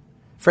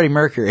 Freddie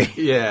Mercury.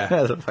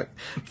 Yeah.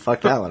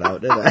 Fuck that one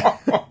out, did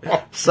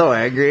I? So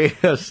angry.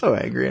 I'm so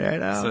angry right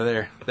now.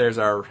 So there's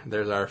our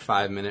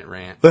 5-minute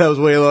rant. That was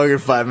way longer than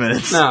 5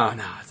 minutes. No, it's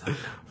not.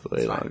 It's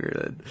way longer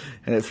than,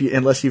 and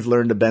unless you've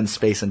learned to bend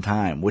space and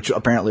time, which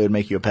apparently would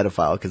make you a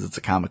pedophile because it's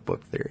a comic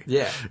book theory.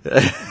 Yeah.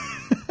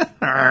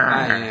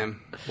 I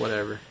am.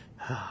 Whatever.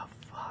 Oh,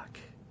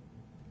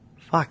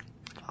 fuck.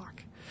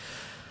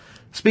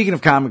 Speaking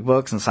of comic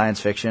books and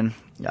science fiction,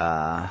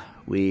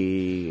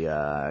 we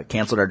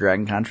canceled our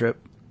Dragon Con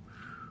trip.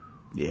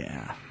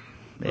 Yeah,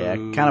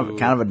 Ooh. kind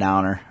of a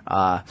downer.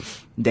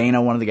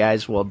 Dana, one of the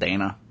guys,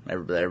 Dana,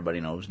 everybody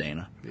knows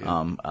Dana.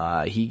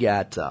 Yeah. He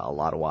got a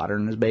lot of water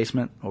in his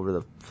basement over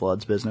the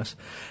floods business,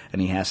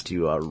 and he has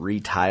to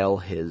retile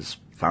his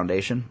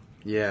foundation.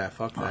 Yeah,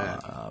 fuck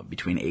that.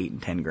 Between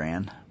 $8 and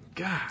 $10,000.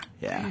 God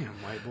yeah. damn,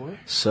 white boy.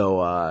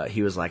 So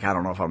he was like, I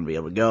don't know if I'm gonna be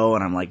able to go,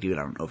 and I'm like, dude,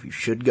 I don't know if you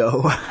should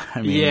go.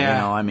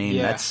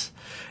 That's.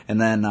 And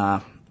then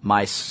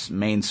my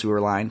main sewer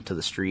line to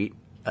the street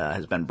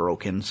has been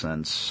broken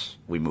since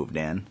we moved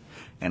in,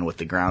 and with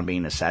the ground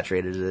being as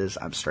saturated as it is,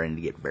 I'm starting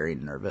to get very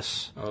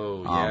nervous.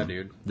 Oh yeah,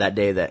 dude. That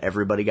day that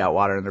everybody got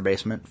water in their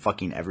basement,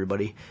 fucking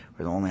everybody,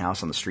 we're the only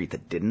house on the street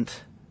that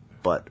didn't.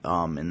 But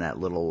in that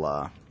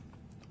little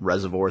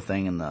reservoir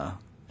thing in the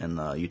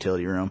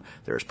utility room,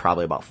 there was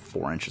probably about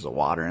 4 inches of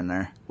water in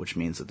there, which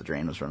means that the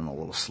drain was running a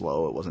little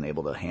slow. It wasn't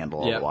able to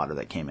handle all the water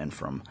that came in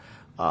from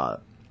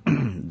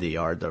the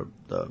yard, the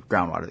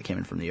groundwater that came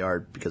in from the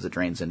yard, because it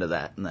drains into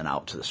that and then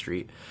out to the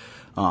street.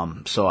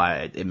 So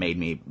it made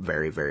me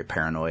very, very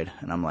paranoid,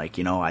 and I'm like,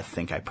 I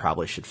think I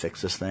probably should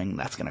fix this thing.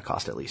 That's going to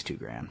cost at least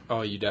 $2,000.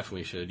 Oh, you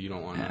definitely should. You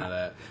don't want none of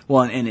that.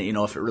 Well, and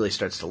if it really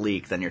starts to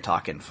leak, then you're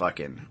talking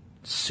fucking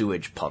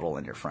sewage puddle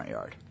in your front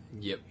yard.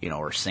 Yep.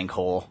 Or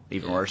sinkhole,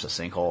 even worse, a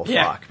sinkhole.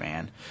 Yeah. Fuck,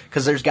 man.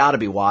 Because there's got to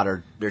be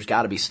water. There's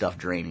got to be stuff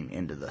draining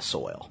into the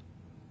soil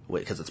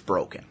because it's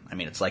broken. I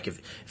mean,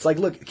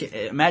 look.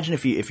 Imagine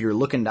if you're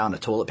looking down a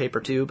toilet paper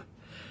tube,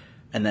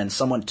 and then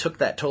someone took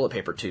that toilet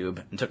paper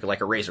tube and took it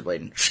like a razor blade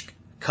and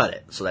cut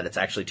it so that it's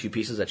actually two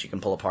pieces that you can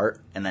pull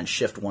apart, and then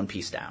shift one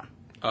piece down.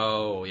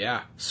 Oh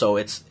yeah. So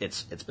it's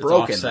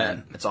broken. Offset.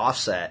 Then it's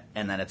offset,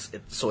 and then it's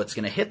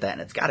going to hit that,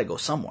 and it's got to go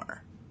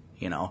somewhere.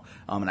 you know.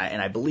 And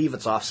I believe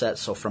it's offset,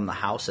 so from the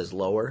house is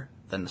lower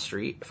than the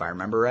street, if I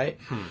remember right.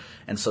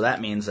 And so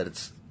that means that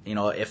it's, you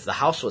know, if the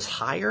house was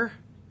higher,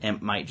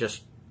 it might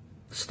just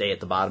stay at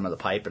the bottom of the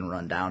pipe and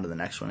run down to the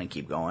next one and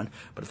keep going.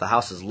 But if the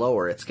house is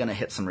lower, it's going to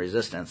hit some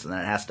resistance, and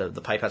then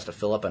the pipe has to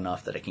fill up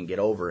enough that it can get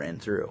over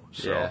and through.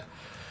 So,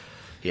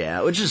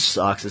 yeah, it just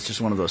sucks. It's just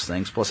one of those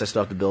things. Plus, I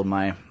still have to build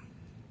my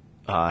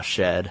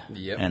shed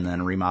and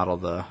then remodel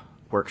the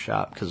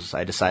workshop because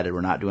I decided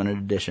we're not doing an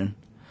addition.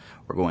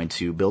 We're going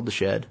to build the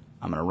shed.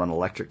 I'm going to run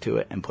electric to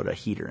it and put a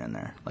heater in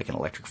there, like an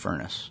electric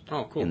furnace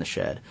in the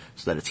shed,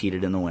 so that it's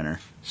heated in the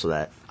winter, so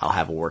that I'll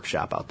have a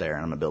workshop out there,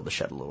 and I'm going to build the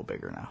shed a little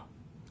bigger now.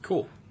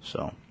 Cool.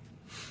 So,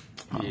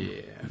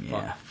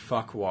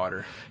 Fuck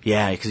water.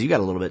 Yeah, because you got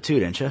a little bit too,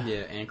 didn't you?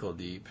 Yeah, ankle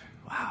deep.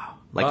 Wow.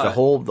 Like the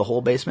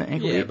whole basement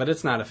ankle deep? Yeah, but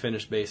it's not a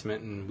finished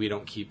basement, and we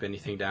don't keep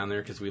anything down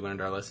there because we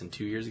learned our lesson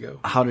 2 years ago.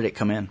 How did it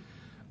come in?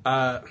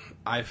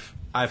 I've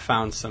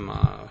found some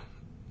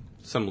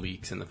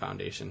leaks in the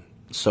foundation.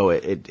 So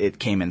it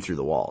came in through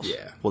the walls.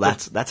 Yeah. Well,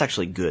 that's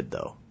actually good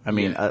though. I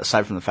mean,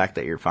 aside from the fact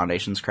that your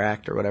foundation's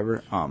cracked or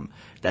whatever,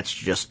 that's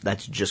just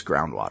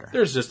groundwater.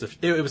 There's just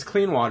it was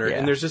clean water,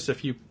 and there's just a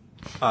few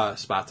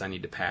spots I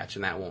need to patch,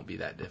 and that won't be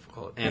that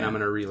difficult. And I'm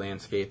going to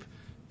re-landscape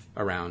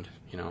around,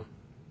 you know,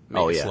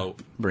 make a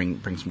slope.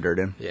 Bring some dirt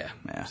in. Yeah.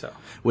 So,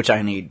 which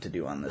I need to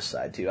do on this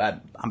side too.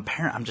 I'm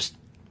just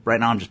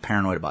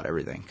paranoid about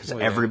everything because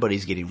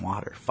everybody's getting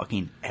water.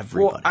 Fucking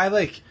everybody.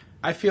 Well,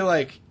 I feel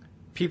like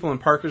people in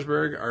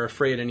Parkersburg are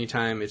afraid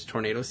anytime it's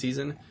tornado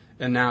season.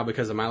 And now,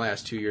 because of my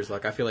last 2 years'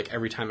 luck, I feel like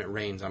every time it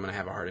rains, I'm going to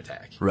have a heart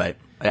attack. Right.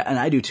 And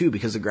I do, too,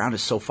 because the ground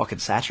is so fucking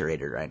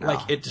saturated right now.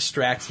 Like, it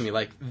distracts me.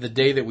 Like, the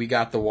day that we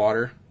got the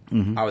water,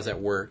 I was at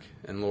work,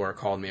 and Laura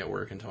called me at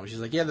work and told me, she's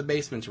like, yeah, the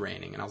basement's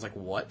raining. And I was like,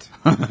 what?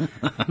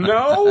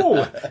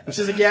 No! And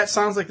she's like, yeah, it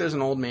sounds like there's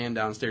an old man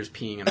downstairs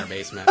peeing in our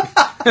basement.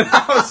 And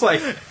I was like,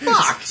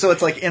 fuck! So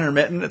it's like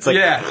intermittent? It's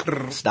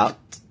like, stop.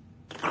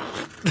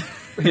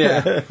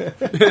 Yeah.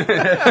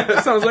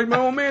 It sounds like my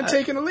old man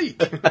taking a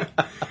leak.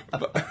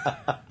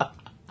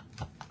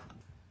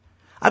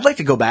 I'd like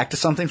to go back to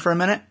something for a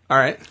minute. All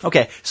right.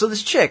 Okay, so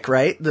this chick,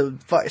 right,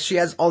 she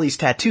has all these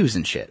tattoos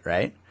and shit,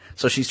 right?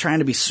 So she's trying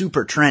to be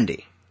super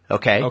trendy.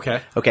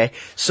 Okay? Okay.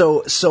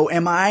 So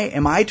am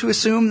I to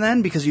assume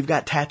then, because you've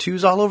got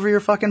tattoos all over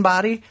your fucking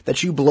body,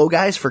 that you blow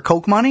guys for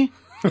coke money?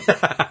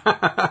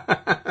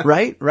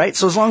 Right?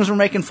 So as long as we're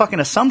making fucking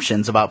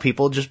assumptions about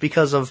people just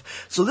because of...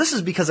 So this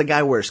is because a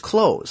guy wears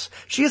clothes.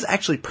 She has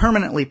actually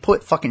permanently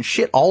put fucking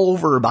shit all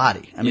over her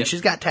body. I mean,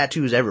 she's got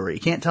tattoos everywhere. You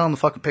can't tell in the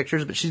fucking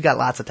pictures, but she's got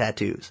lots of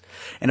tattoos.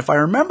 And if I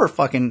remember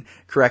fucking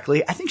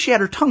correctly, I think she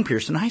had her tongue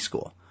pierced in high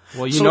school.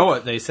 Well, you know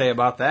what they say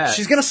about that.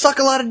 She's gonna suck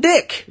a lot of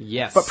dick.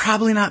 Yes. But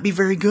probably not be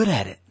very good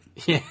at it.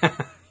 Yeah.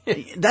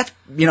 That's,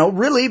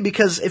 really,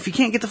 because if you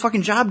can't get the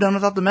fucking job done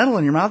without the metal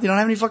in your mouth, you don't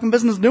have any fucking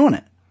business doing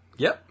it.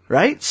 Yep.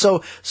 Right?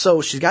 So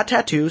she's got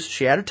tattoos.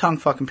 She had her tongue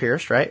fucking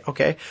pierced, right?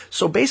 Okay.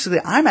 So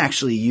basically, I'm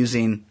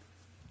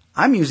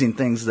using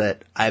things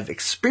that I've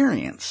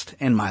experienced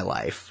in my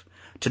life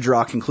to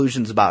draw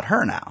conclusions about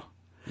her now.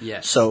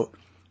 Yes. So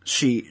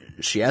she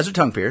has her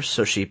tongue pierced,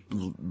 so she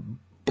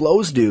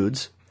blows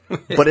dudes,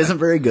 but isn't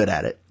very good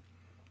at it.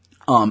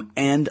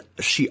 And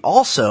she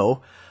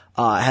also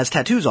has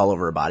tattoos all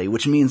over her body,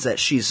 which means that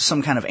she's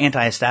some kind of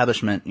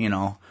anti-establishment,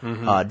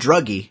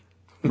 druggie.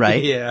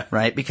 Right? Yeah.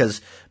 Right?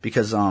 Because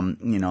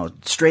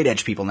straight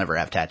edge people never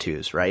have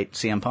tattoos, right?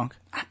 CM Punk?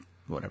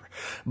 Whatever.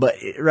 But,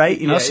 right?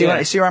 You see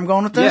where I'm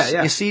going with this?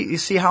 Yeah. You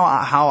see how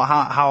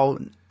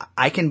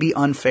I can be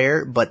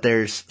unfair, but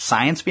there's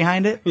science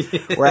behind it?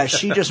 Whereas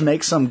she just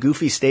makes some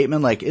goofy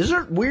statement like, is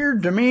it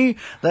weird to me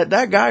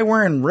that guy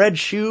wearing red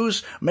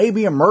shoes may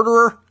be a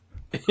murderer?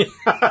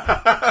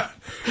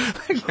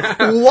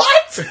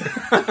 What?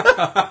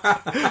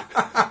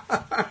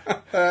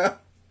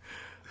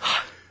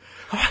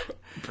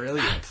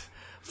 Brilliant.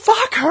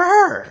 Fuck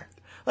her!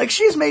 Like,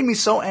 she's made me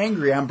so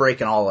angry I'm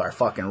breaking all our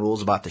fucking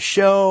rules about the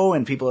show,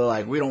 and people are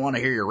like, we don't want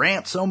to hear your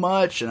rant so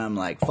much, and I'm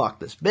like, fuck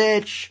this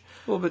bitch.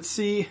 Well, but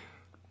see...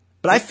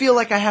 But I feel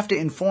like I have to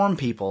inform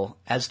people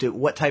as to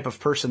what type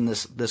of person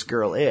this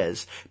girl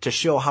is to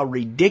show how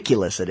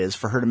ridiculous it is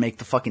for her to make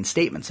the fucking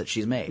statements that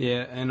she's made.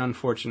 Yeah, and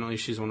unfortunately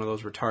she's one of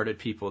those retarded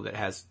people that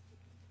has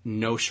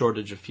no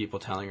shortage of people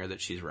telling her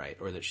that she's right,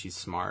 or that she's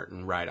smart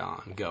and right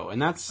on, go.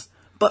 And that's...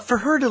 But for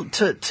her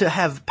to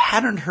have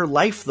patterned her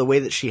life the way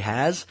that she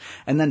has,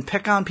 and then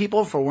pick on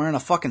people for wearing a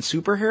fucking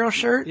superhero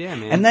shirt, yeah,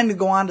 man. And then to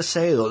go on to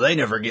say, oh, they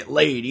never get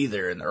laid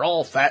either, and they're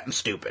all fat and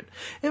stupid.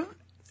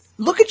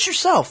 Look at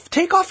yourself.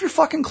 Take off your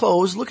fucking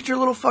clothes, look at your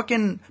little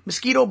fucking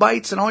mosquito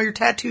bites and all your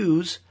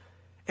tattoos,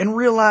 and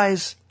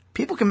realize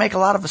people can make a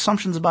lot of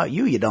assumptions about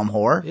you, you dumb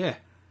whore. Yeah.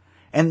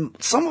 And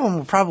some of them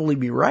will probably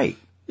be right.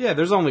 Yeah,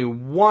 there's only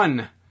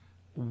one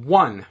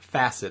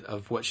facet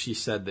of what she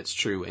said that's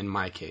true in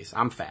my case.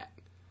 I'm fat.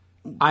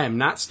 I am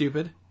not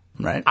stupid.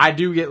 Right. I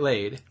do get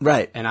laid.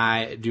 Right. And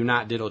I do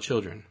not diddle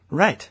children.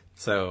 Right.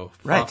 So,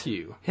 right. Fuck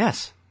you.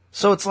 Yes.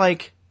 So it's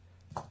like,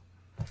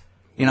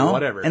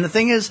 whatever. And the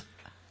thing is,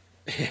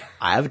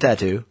 I have a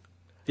tattoo.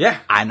 Yeah.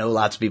 I know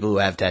lots of people who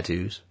have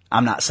tattoos.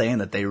 I'm not saying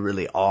that they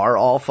really are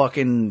all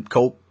fucking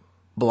coke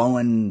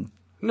blowing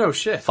No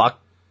shit. fuck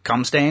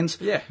cum stains.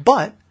 Yeah.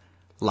 But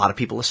a lot of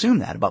people assume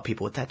that about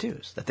people with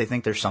tattoos, that they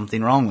think there's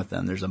something wrong with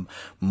them. There's a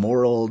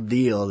moral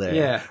deal there.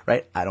 Yeah.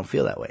 Right? I don't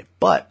feel that way.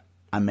 But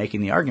I'm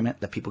making the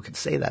argument that people could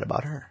say that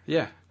about her.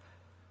 Yeah.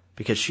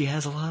 Because she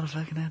has a lot of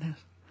fucking tattoos.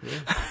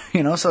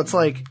 Yeah. So it's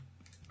like,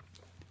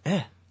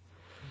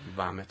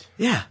 Vomit.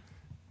 Yeah.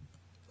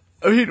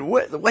 I mean,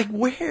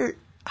 where,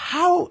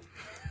 how?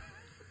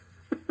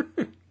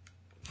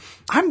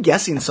 I'm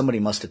guessing somebody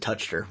must have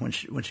touched her when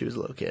she was a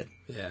little kid.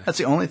 Yeah. That's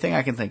the only thing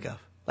I can think of.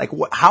 Like,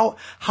 how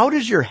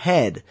does your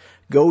head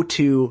go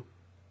to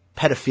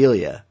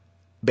pedophilia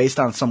based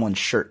on someone's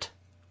shirt?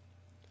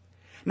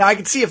 Now, I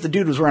could see if the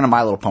dude was wearing a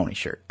My Little Pony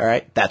shirt, all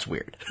right? That's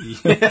weird.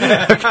 Okay?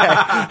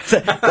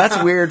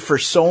 That's weird for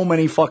so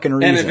many fucking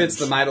reasons. And if it's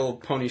the My Little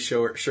Pony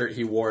shirt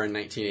he wore in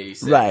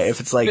 1986. Right,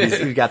 if it's like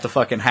he's got the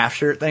fucking half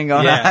shirt thing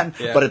going on,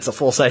 but it's a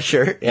full-size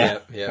shirt. Yeah.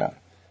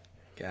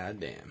 God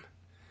damn.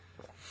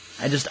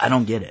 I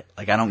don't get it.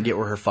 Like, I don't get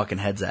where her fucking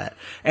head's at.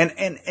 And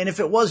if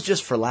it was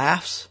just for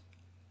laughs,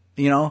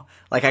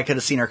 like I could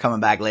have seen her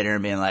coming back later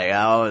and being like,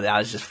 oh, I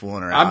was just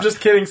fooling around. I'm just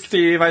kidding,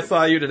 Steve. I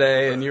saw you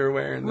today and you were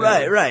wearing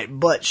that. Right.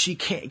 But she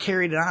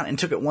carried it on and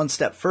took it one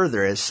step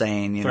further as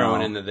saying,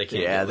 throwing in that they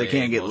can't get laid. they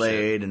can't get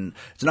laid. And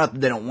it's not that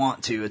they don't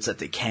want to, it's that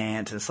they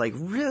can't. And it's like,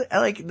 really?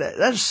 Like,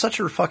 that's such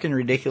a fucking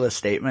ridiculous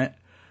statement.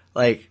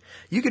 Like,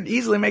 you could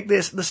easily make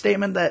the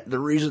statement that the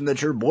reason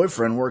that your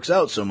boyfriend works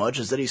out so much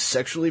is that he's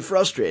sexually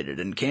frustrated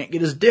and can't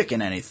get his dick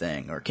in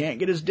anything or can't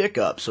get his dick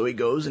up. So he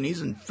goes and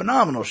he's in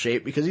phenomenal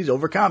shape because he's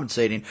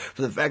overcompensating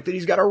for the fact that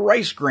he's got a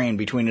rice grain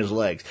between his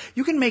legs.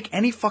 You can make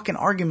any fucking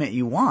argument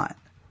you want.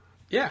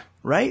 Yeah.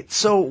 Right?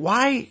 So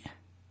why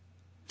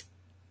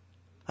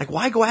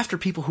go after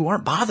people who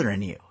aren't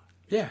bothering you?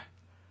 Yeah.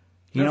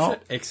 You know?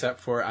 Shit.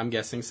 Except for, I'm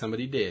guessing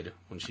somebody did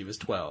when she was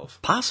 12.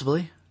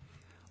 Possibly.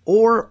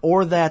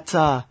 Or that,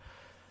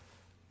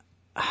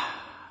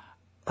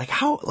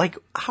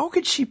 how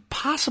could she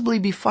possibly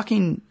be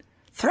fucking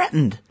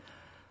threatened?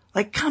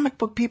 Like, comic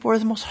book people are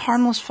the most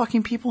harmless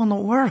fucking people in the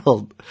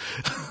world.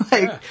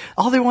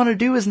 All they want to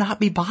do is not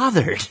be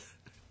bothered.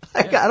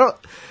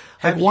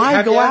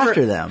 Why go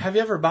after them? Have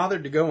you ever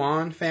bothered to go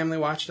on Family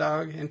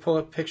Watchdog and pull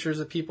up pictures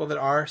of people that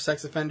are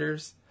sex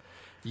offenders?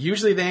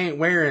 Usually they ain't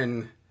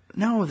wearing...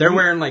 No, they're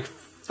wearing like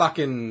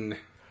fucking...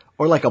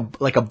 Or like a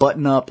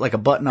button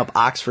up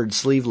Oxford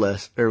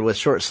sleeveless or with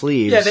short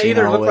sleeves. Yeah, they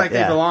either look like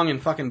they belong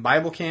in fucking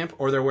Bible camp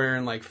or they're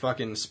wearing like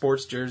fucking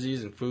sports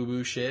jerseys and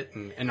FUBU shit.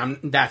 And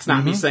that's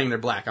not me saying they're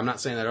black. I'm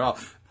not saying that at all.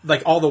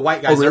 Like all the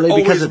white guys. Oh, really? Are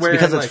Because always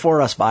it's wearing,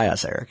 for us by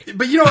us, Eric.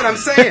 But you know what I'm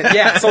saying?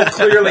 Yeah. So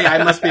clearly,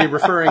 I must be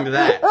referring to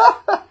that.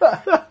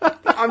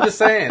 I'm just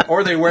saying.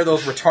 Or they wear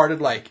those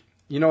retarded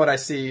you know what I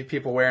see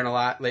people wearing a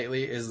lot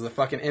lately is the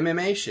fucking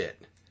MMA shit.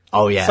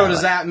 Oh yeah. So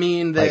does that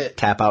mean that like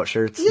tap out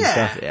shirts? Yeah.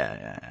 And stuff?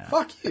 Yeah.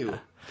 Fuck you.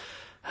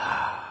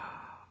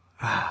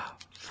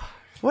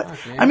 What?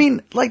 Fuck, I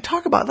mean,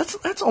 talk about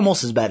that's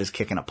almost as bad as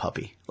kicking a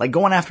puppy. Like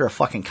going after a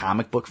fucking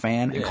comic book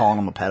fan and calling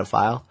them a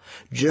pedophile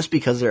just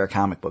because they're a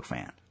comic book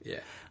fan. Yeah.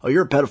 Oh,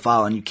 you're a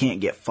pedophile and you can't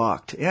get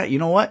fucked. Yeah, you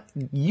know what?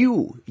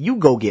 You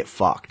go get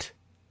fucked.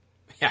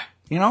 Yeah.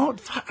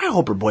 I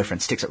hope her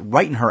boyfriend sticks it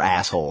right in her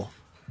asshole.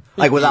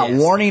 Like without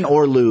warning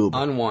or lube.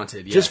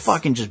 Unwanted, yes. Just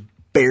fucking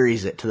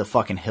buries it to the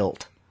fucking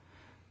hilt.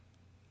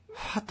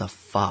 What the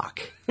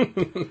fuck?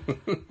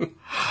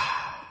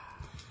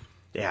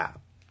 Yeah.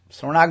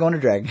 So we're not going to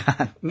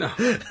DragCon.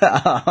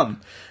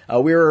 No.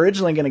 We were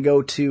originally going to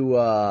go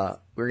to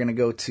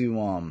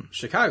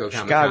Chicago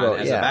Comic-Con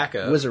as a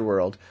backup. Wizard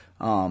World.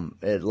 A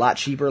lot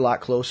cheaper, a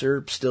lot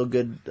closer. Still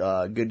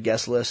good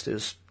guest list. It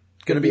was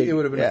going to be. It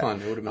would have been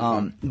fun. It would have been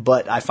fun.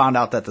 But I found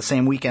out that the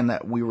same weekend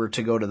that we were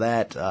to go to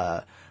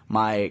that,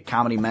 my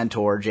comedy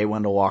mentor, Jay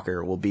Wendell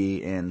Walker, will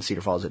be in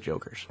Cedar Falls at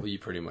Joker's. Well, you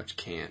pretty much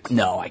can't.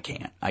 No, I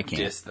can't.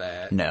 Diss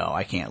that. No,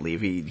 I can't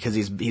leave. Because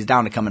he's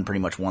down to coming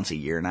pretty much once a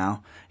year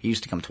now. He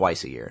used to come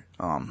twice a year.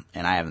 And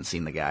I haven't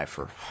seen the guy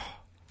for...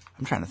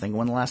 I'm trying to think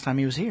when the last time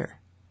he was here.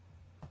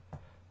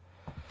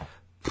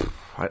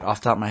 Right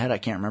off the top of my head, I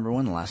can't remember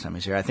when the last time he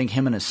was here. I think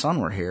him and his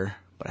son were here,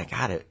 but I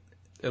got it.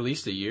 At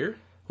least a year?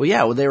 Well,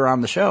 yeah, they were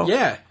on the show.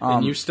 Yeah,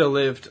 and you still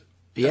lived at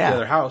the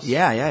other house.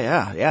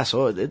 Yeah,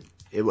 so it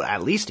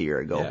at least a year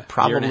ago,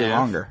 probably year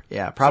longer.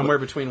 Yeah, probably somewhere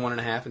between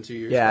 1.5 and 2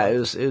 years. Yeah, it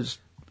was. It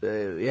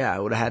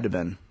would have had to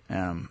been.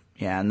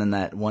 Yeah, and then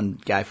that one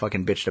guy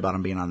fucking bitched about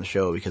him being on the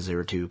show because they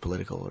were too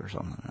political or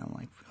something. And I'm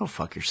like, go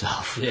fuck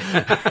yourself.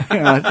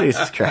 Yeah.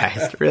 Jesus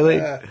Christ, really?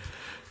 Yeah.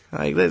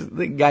 Like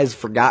the guy's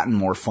forgotten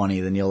more funny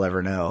than you'll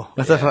ever know.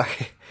 What the fuck?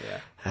 Yeah.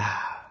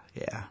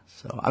 Yeah.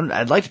 So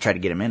I'd like to try to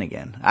get him in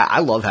again. I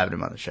love having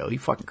him on the show. He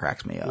fucking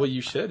cracks me up. Well,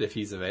 you should if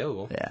he's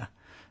available. Yeah.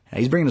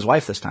 He's bringing his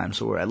wife this time,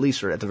 so at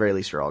the very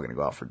least, we're all going to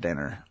go out for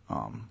dinner.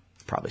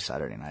 Probably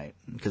Saturday night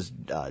because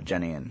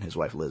Jenny and his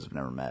wife Liz have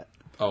never met.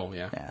 Oh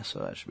yeah. Yeah, so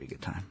that should be a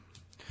good time.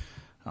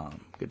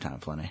 Good time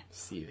plenty.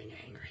 Seething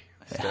angry.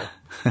 Still.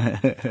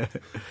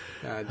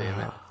 God damn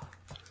it.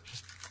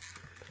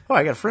 Oh,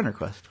 I got a friend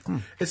request.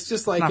 It's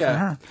just like, Not from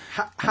her.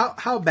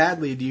 how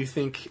badly do you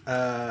think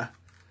that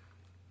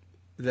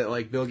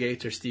like Bill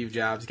Gates or Steve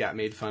Jobs got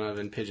made fun of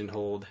and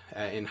pigeonholed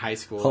in high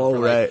school? Oh,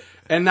 right.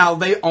 And now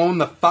they own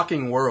the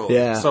fucking world.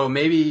 Yeah. So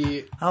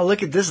maybe... Oh,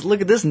 look at this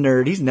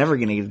nerd. He's never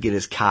going to get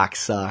his cock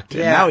sucked.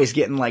 Yeah. And now he's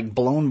getting, like,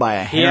 blown by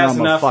a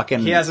harem of fucking...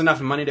 He has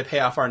enough money to pay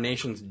off our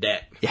nation's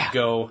debt. Yeah.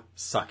 Go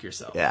suck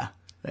yourself. Yeah.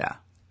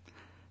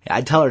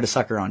 I'd tell her to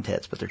suck her own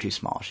tits, but they're too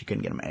small. She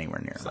couldn't get them anywhere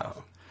near her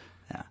mouth.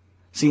 Yeah.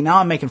 See, now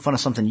I'm making fun of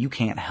something you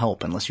can't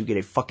help unless you get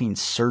a fucking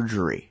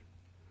surgery.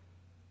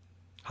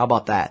 How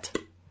about that?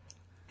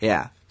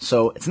 Yeah.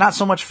 So, it's not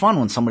so much fun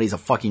when somebody's a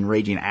fucking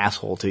raging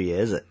asshole to you,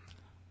 is it?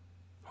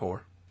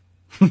 Whore.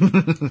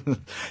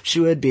 She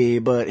would be,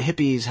 but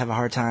hippies have a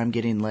hard time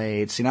getting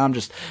laid. See, now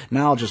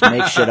I'll just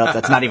make shit up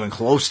that's not even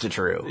close to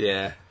true.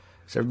 Yeah.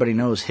 So everybody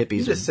knows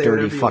hippies just are say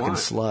dirty whatever you fucking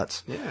want.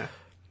 sluts. Yeah.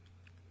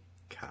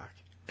 Cock.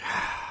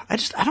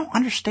 I don't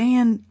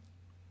understand.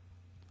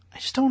 I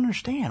just don't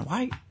understand.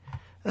 Why?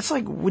 That's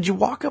like, would you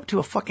walk up to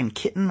a fucking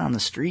kitten on the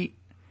street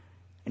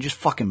and just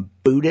fucking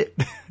boot it?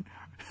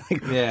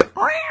 Like, Yeah.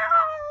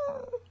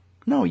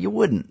 No, you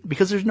wouldn't,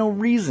 because there's no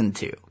reason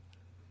to.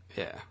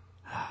 Yeah.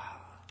 I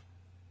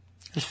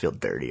just feel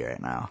dirty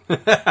right now.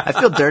 I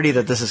feel dirty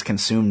that this has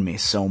consumed me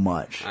so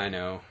much. I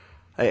know.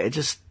 It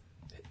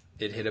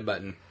It hit a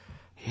button.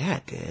 Yeah,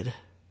 it did.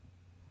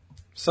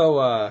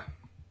 So,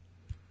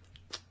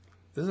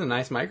 this is a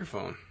nice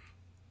microphone.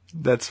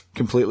 That's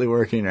completely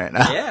working right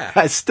now. Yeah.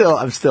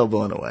 I'm still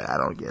blown away. I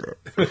don't get it.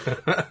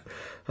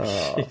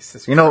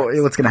 Jesus You know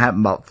Christ. what's going to happen?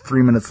 About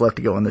 3 minutes left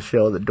to go in the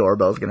show. The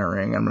doorbell's going to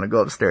ring. I'm going to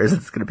go upstairs.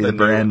 It's going to be the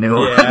brand new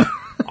one. Yeah.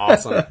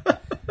 Awesome.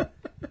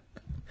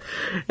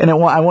 And I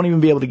won't even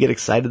be able to get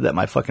excited that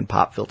my fucking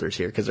pop filter's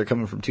here because they're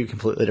coming from two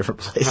completely different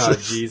places. Oh,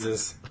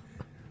 Jesus.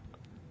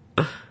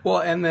 Well,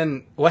 and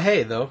then,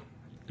 hey, though,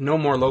 no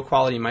more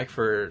low-quality mic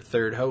for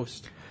third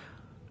host.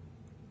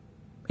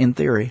 In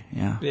theory,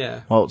 yeah.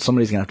 Yeah. Well,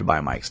 somebody's going to have to buy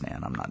a mic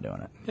stand. I'm not doing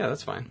it. Yeah,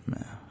 that's fine.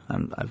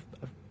 I'm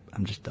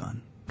just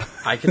done.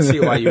 I can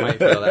see why you might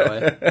feel that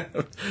way.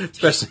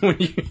 Especially when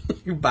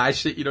you buy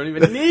shit you don't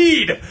even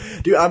need.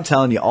 Dude, I'm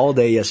telling you, all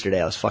day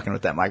yesterday I was fucking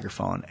with that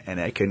microphone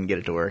and I couldn't get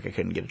it to work. I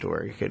couldn't get it to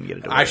work.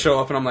 I show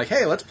up and I'm like,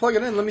 hey, let's plug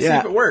it in. Let me see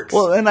if it works.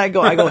 Well, then I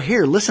go,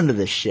 here, listen to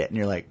this shit. And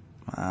you're like,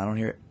 I don't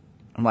hear it.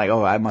 I'm like,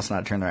 oh, I must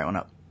not turn the right one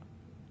up.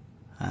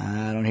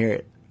 I don't hear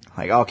it. I'm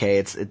like,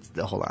 okay,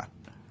 hold on.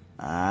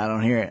 I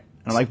don't hear it.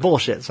 And I'm like,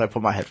 bullshit. So I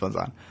put my headphones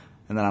on.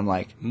 And then I'm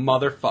like,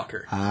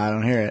 motherfucker. I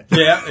don't hear it.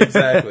 Yeah,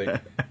 exactly.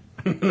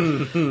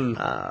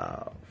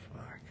 Oh,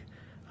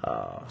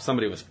 fuck.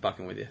 Somebody was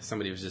fucking with you.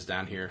 Somebody was just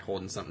down here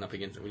holding something up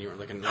against it when you were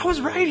looking. I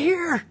was right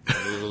here.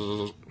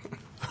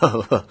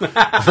 Oh,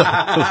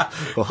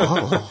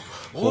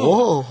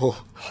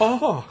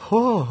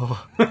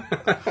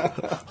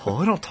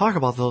 we don't talk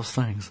about those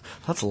things.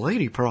 That's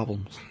lady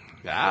problems.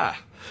 Ah.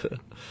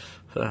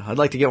 I'd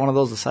like to get one of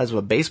those the size of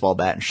a baseball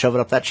bat and shove it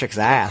up that chick's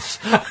ass.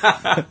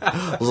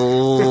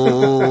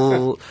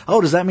 Oh,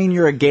 does that mean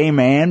you're a gay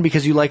man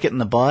because you like it in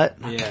the butt?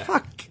 Yeah.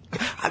 Fuck.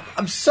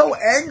 I'm so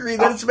angry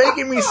that it's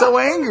making me so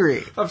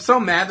angry. I'm so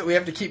mad that we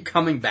have to keep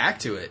coming back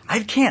to it.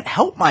 I can't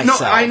help No,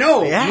 myself. I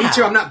know. Yeah. Me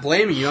too. I'm not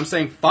blaming you. I'm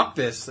saying fuck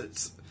this.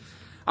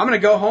 I'm going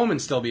to go home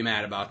and still be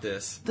mad about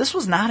this. This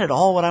was not at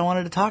all what I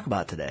wanted to talk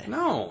about today.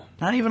 No.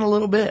 Not even a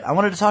little bit. I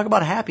wanted to talk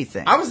about a happy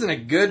thing. I was in a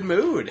good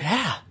mood.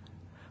 Yeah.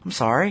 I'm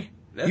sorry.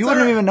 That's You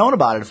wouldn't all have right. even known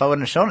about it if I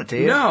wouldn't have shown it to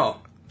you. No.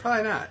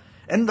 Probably not.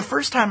 And the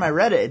first time I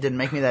read it, it didn't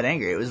make me that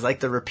angry. It was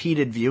like the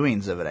repeated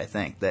viewings of it, I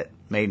think, that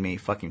made me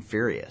fucking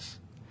furious.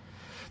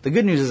 The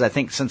good news is I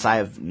think since I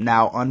have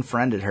now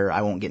unfriended her,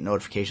 I won't get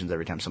notifications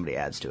every time somebody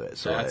adds to it.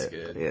 So That's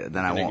good.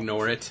 Then I won't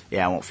ignore it.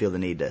 Yeah, I won't feel the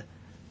need to.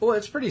 Well,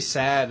 it's pretty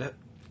sad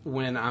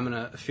when I'm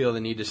going to feel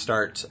the need to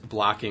start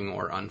blocking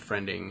or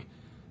unfriending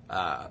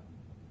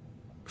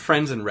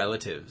friends and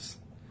relatives.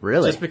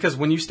 Really? Just because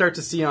when you start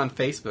to see on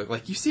Facebook,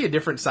 like, you see a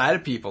different side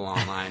of people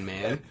online,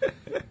 man.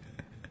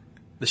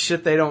 The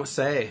shit they don't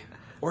say.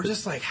 Or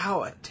just, like,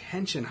 how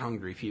attention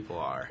hungry people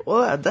are.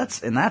 Well, that's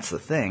the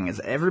thing, is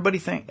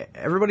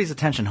everybody's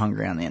attention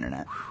hungry on the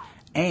internet.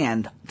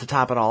 And, to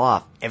top it all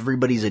off,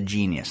 everybody's a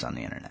genius on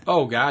the internet.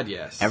 Oh, God,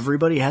 yes.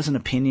 Everybody has an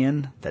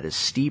opinion that is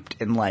steeped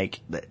in, like,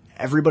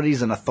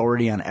 everybody's an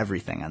authority on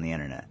everything on the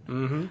internet.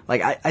 Mm-hmm.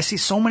 Like, I see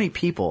so many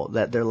people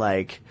that they're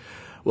like,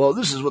 well,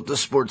 this is what the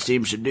sports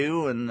team should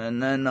do, and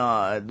then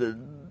the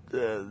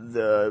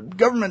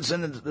government's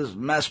in this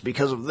mess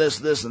because of this,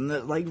 and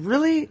this. Like,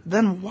 really?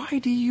 Then why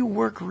do you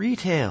work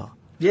retail?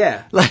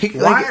 Yeah.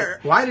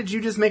 Why did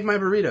you just make my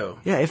burrito?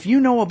 Yeah, if you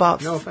know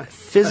about No offense.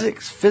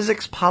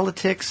 physics,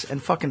 politics,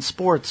 and fucking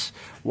sports,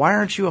 why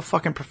aren't you a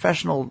fucking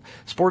professional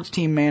sports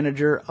team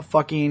manager, a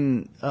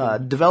fucking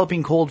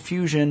developing Cold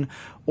Fusion,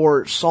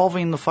 or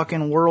solving the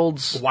fucking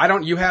world's Why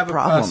don't you have a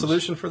problems?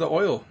 solution for the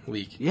oil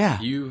leak? Yeah.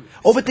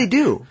 But they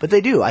do.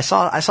 I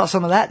saw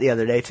some of that the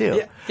other day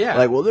too. Yeah.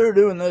 Like, well, they're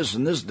doing this,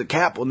 and the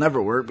cap will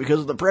never work because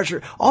of the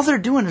pressure. All they're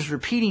doing is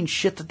repeating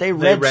shit that they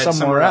read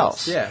somewhere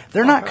else. Yeah.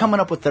 They're not coming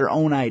up with their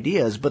own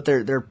ideas, but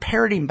they're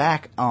parroting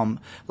back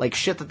like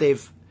shit that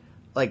they've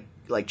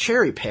like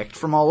cherry picked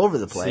from all over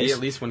the place. See, at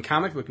least when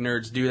comic book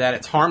nerds do that,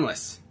 it's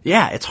harmless.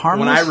 Yeah, it's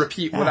harmless. When I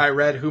repeat what I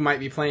read, who might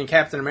be playing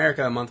Captain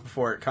America a month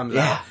before it comes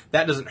out,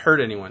 that doesn't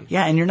hurt anyone.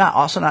 Yeah, and you're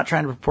also not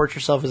trying to report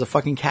yourself as a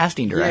fucking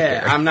casting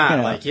director. Yeah, I'm not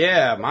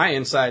my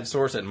inside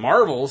source at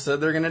Marvel said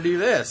they're going to do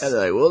this. And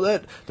they're like, well,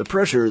 the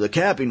pressure, the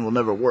capping will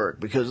never work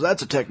because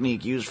that's a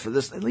technique used for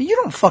this. You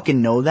don't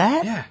fucking know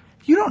that. Yeah.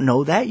 You don't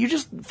know that. You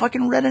just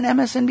fucking read an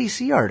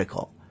MSNBC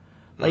article.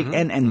 Like,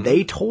 and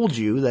they told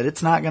you that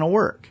it's not going to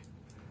work.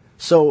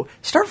 So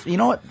you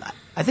know what?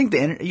 I think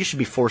you should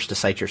be forced to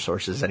cite your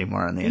sources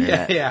anymore on the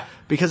internet. Yeah.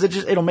 Because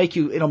it'll make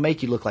you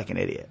look like an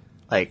idiot.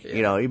 Like,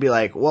 you'd be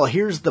like, well,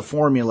 here's the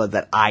formula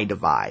that I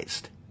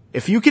devised.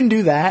 If you can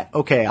do that,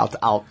 okay,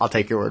 I'll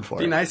take your word for it.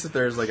 It'd be nice if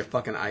there's like a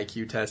fucking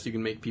IQ test you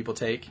can make people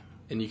take,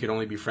 and you could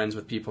only be friends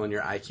with people in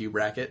your IQ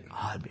bracket.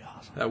 Oh, that'd be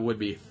awesome. That would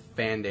be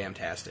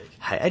fan-damn-tastic.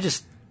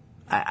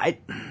 I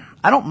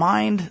don't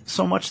mind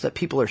so much that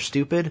people are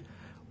stupid.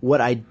 What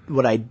I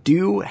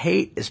do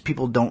hate is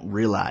people don't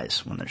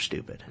realize when they're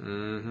stupid.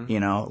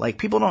 Mm-hmm. Like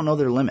people don't know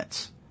their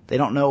limits. They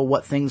don't know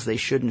what things they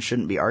should and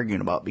shouldn't be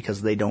arguing about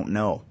because they don't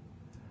know.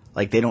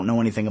 Like they don't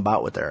know anything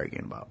about what they're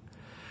arguing about.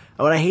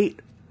 What I hate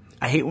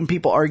when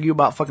people argue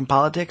about fucking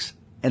politics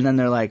and then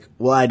they're like,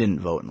 well, I didn't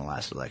vote in the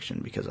last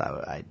election because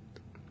I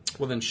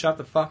Well, then shut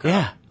the fuck up.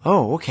 Yeah.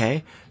 Oh,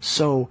 okay.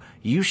 So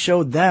you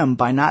showed them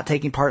by not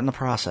taking part in the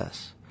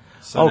process.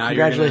 So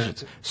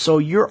congratulations. So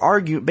you're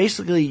arguing,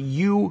 basically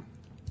you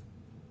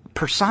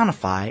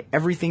personify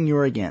everything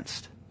you're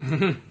against.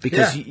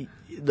 Because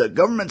the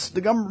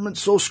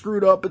government's so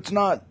screwed up, it's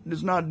not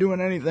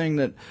doing anything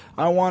that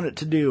I want it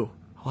to do.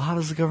 Well, how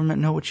does the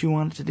government know what you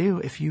want it to do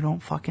if you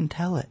don't fucking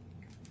tell it?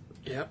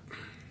 Yep.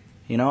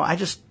 The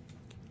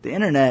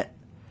internet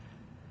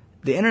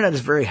is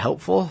very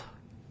helpful,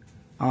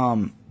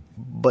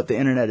 but the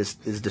internet is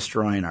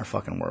destroying our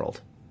fucking world.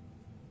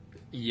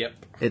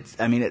 Yep. It's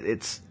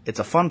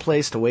a fun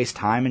place to waste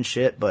time and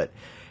shit, but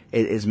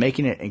it is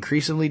making it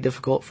increasingly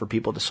difficult for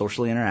people to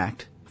socially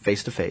interact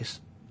face to face.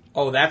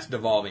 Oh, that's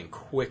devolving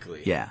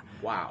quickly. Yeah.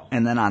 Wow.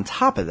 And then on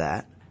top of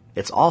that,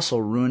 it's also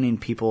ruining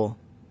people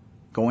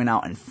going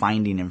out and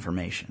finding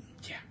information.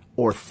 Yeah.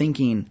 Or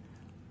thinking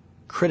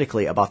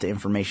critically about the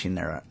information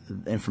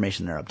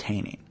they're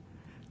obtaining.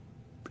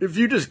 If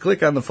you just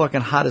click on the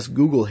fucking hottest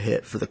Google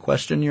hit for the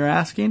question you're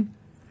asking,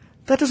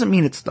 that doesn't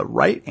mean it's the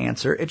right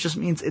answer. It just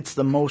means it's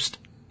the most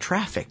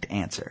trafficked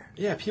answer.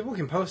 Yeah, people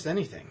can post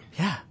anything.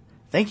 Yeah.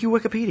 Thank you,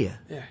 Wikipedia.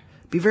 Yeah.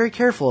 Be very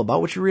careful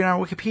about what you read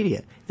on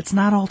Wikipedia. It's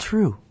not all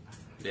true.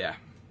 Yeah.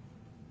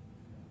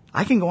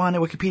 I can go on to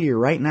Wikipedia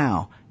right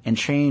now and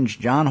change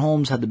John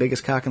Holmes had the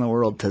biggest cock in the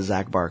world to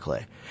Zach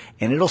Barclay.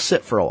 And it'll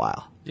sit for a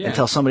while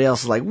until somebody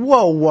else is like,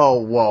 whoa, whoa,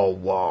 whoa,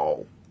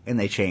 whoa. And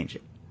they change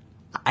it.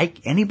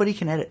 Anybody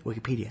can edit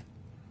Wikipedia.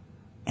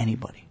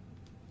 Anybody.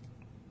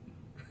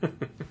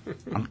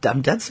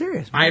 I'm dead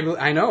serious.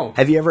 I know.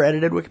 Have you ever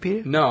edited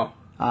Wikipedia? No.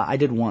 I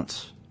did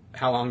once.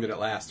 How long did it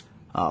last?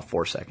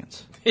 4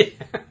 seconds.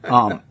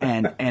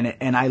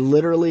 And I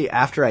literally,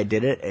 after I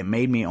did it, it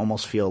made me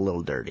almost feel a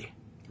little dirty.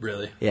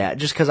 Really? Yeah,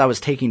 just because I was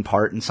taking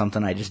part in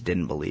something I just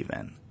didn't believe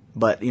in.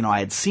 But, I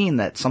had seen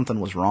that something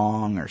was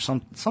wrong or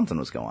something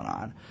was going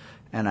on.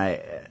 And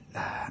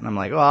I'm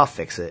like, oh, I'll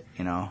fix it,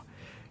 And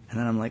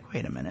then I'm like,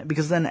 wait a minute.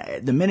 Because then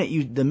the minute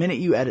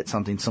you edit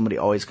something, somebody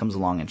always comes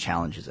along and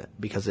challenges it.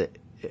 Because it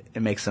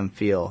makes them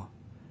feel,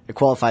 it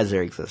qualifies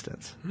their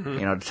existence.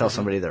 To tell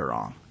somebody they're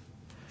wrong.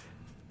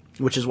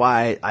 Which is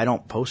why I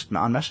don't post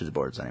on message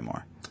boards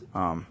anymore.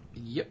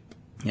 Yep.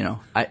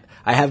 I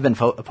have been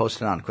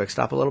posting on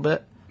Quickstop a little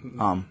bit.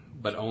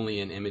 But only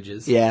in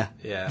images. Yeah.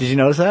 Yeah. Did you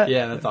notice that?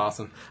 Yeah, that's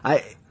awesome.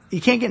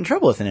 You can't get in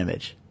trouble with an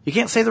image. You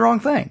can't say the wrong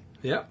thing.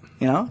 Yep.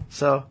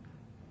 So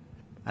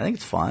I think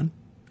it's fun.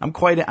 I'm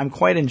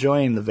quite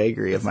enjoying the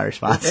vagary of my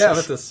responses. Yeah,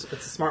 but it's a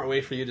smart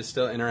way for you to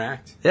still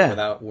interact. Yeah.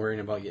 Without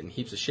worrying about getting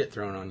heaps of shit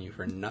thrown on you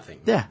for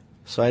nothing. Yeah.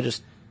 So I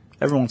just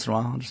every once in a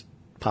while I'll just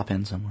pop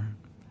in somewhere.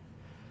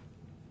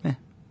 Yeah.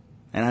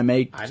 And I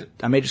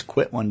may just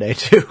quit one day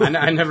too.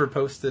 I never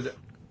posted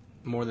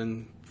more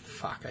than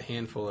a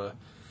handful of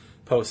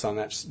posts on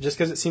that, just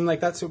because it seemed like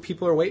that's what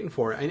people are waiting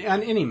for on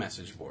any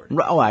message board.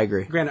 Oh, I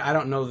agree. Granted, I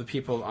don't know the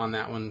people on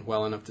that one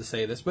well enough to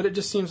say this, but it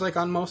just seems like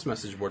on most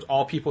message boards,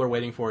 all people are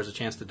waiting for is a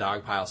chance to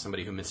dogpile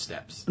somebody who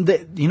missteps.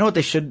 You know what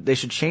they should? They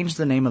should change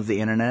the name of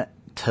the internet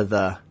to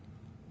the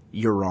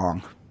 "You're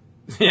Wrong."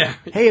 Yeah.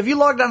 Hey, have you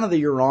logged onto the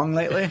You're Wrong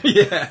lately?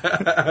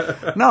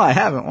 Yeah. No, I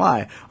haven't.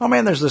 Why? Oh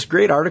man, there's this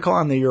great article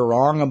on the You're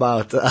Wrong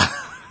about.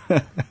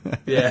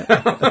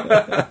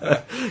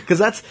 Yeah. Because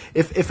that's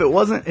if it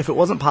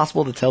wasn't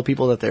possible to tell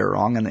people that they were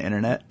wrong on the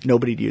internet,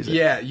 nobody'd use it.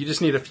 Yeah, you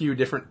just need a few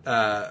different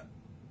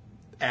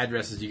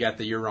addresses. You got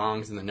the You're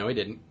Wrongs and the No, I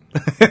didn't.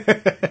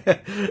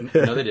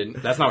 No, they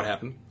didn't. That's not what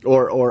happened.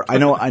 Or I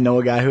know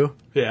a guy who.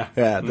 Yeah.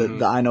 Yeah.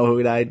 The I know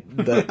who died.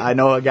 I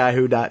know a guy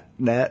who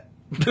 .net.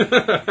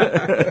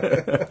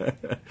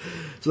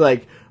 It's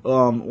like,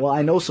 well,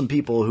 I know some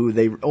people who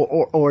they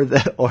or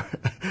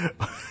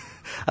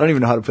don't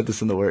even know how to put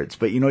this in the words,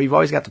 but you've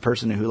always got the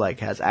person who like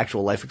has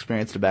actual life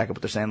experience to back up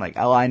what they're saying. Like,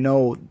 oh, I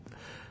know,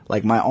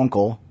 like my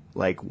uncle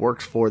like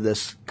works for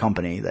this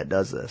company that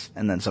does this,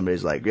 and then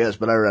somebody's like, yes,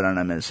 but I read on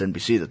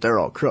MSNBC that they're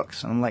all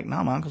crooks. And I'm like,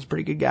 no, my uncle's a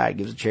pretty good guy,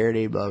 gives a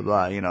charity, blah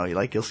blah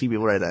blah. You'll see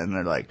people write that, and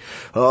they're like,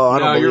 oh, I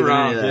don't believe in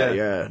any of that.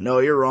 Yeah, no,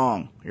 you're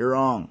wrong. You're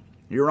wrong.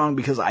 You're wrong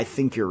because I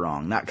think you're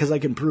wrong, not because I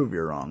can prove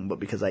you're wrong, but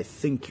because I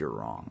think you're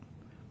wrong.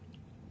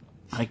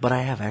 Like, but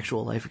I have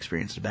actual life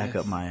experience to back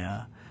up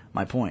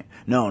my point.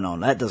 No,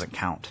 that doesn't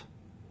count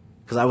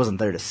because I wasn't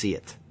there to see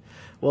it.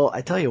 Well,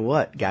 I tell you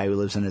what, guy who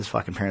lives in his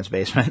fucking parents'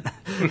 basement,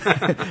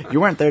 you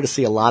weren't there to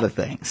see a lot of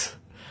things.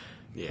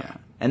 Yeah.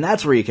 And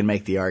that's where you can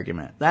make the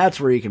argument. That's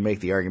where you can make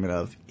the argument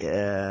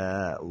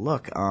of,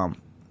 look,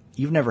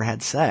 you've never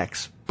had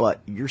sex, but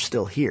you're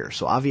still here,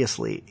 so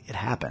obviously it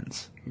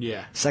happens.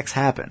 Yeah. Sex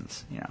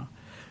happens,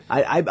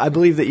 I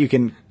believe that you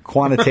can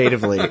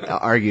quantitatively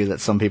argue that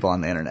some people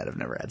on the internet have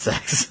never had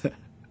sex.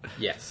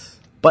 Yes.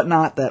 But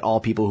not that all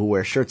people who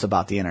wear shirts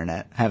about the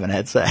internet haven't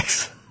had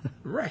sex.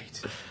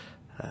 Right.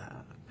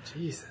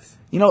 Jesus.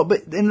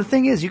 And the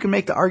thing is, you can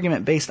make the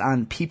argument based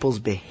on people's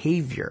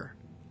behavior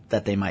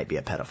that they might be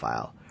a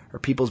pedophile, or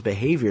people's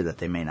behavior that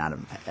they may not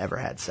have ever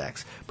had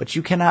sex. But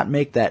you cannot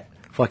make that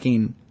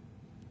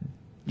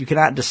you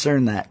cannot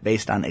discern that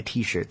based on a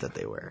t-shirt that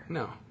they wear.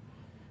 No.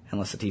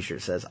 Unless the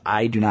t-shirt says,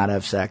 I do not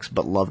have sex,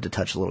 but love to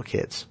touch little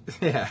kids.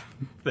 Yeah.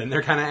 Then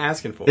they're kind of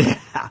asking for it.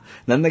 Yeah.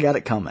 Then they got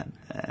it coming.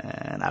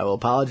 And I will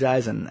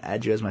apologize and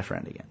add you as my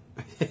friend again.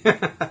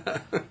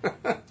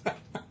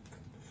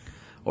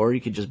 Or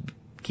you could just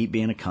keep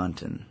being a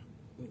cunt and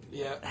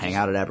hang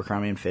out at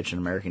Abercrombie & Fitch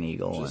and American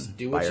Eagle and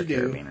buy your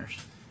carabiners.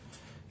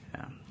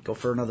 Yeah. Go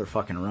for another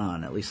fucking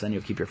run. At least then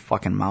you'll keep your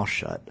fucking mouth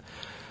shut.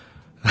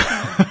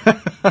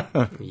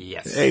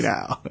 Yes. Hey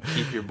now.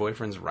 Keep your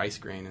boyfriend's rice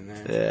grain in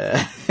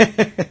there.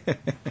 Yeah.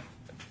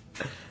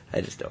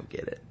 I just don't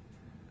get it.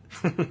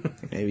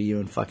 Maybe you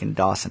and fucking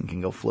Dawson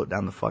can go float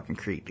down the fucking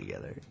creek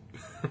together.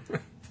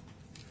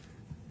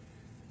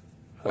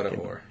 What a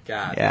whore.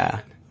 God.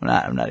 Yeah.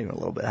 I'm not even a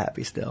little bit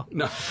happy still.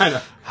 No, I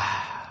know.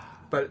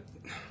 But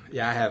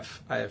yeah,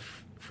 I have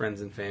friends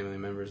and family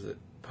members that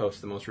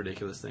post the most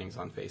ridiculous things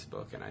on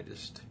Facebook, and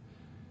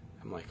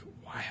I'm like,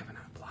 why haven't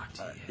I blocked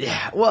you yet?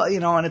 Yeah, well,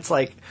 and it's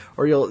like,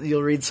 or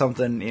you'll read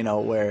something,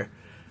 where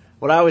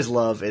what I always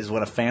love is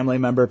when a family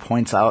member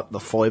points out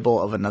the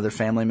foible of another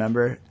family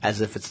member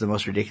as if it's the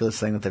most ridiculous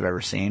thing that they've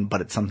ever seen,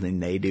 but it's something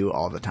they do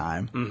all the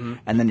time. Mm-hmm.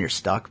 And then you're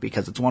stuck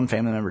because it's one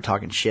family member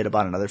talking shit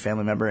about another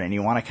family member, and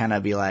you want to kind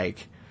of be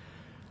like,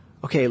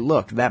 okay,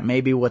 look, that may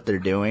be what they're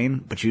doing,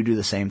 but you do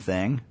the same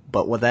thing.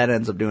 But what that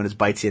ends up doing is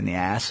bites you in the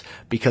ass,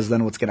 because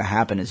then what's going to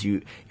happen is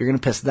you're going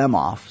to piss them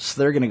off, so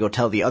they're going to go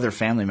tell the other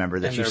family member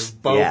that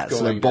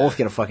so they're both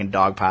going to fucking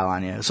dogpile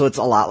on you. So it's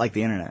a lot like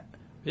the internet.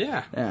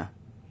 Yeah. Yeah.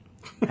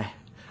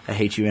 I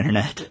hate you,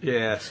 internet.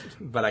 Yes,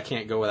 but I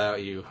can't go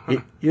without you.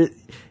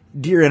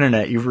 Dear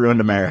internet, you've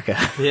ruined America.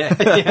 Yeah.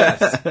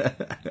 Yes.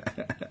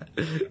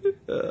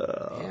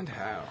 And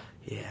how?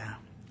 Yeah.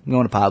 I'm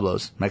going to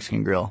Pablo's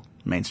Mexican Grill,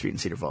 Main Street in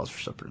Cedar Falls,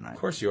 for supper tonight. Of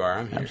course you are.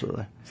 I'm here.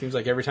 Absolutely. Seems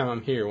like every time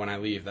I'm here, when I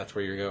leave, that's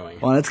where you're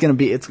going. Well, it's going to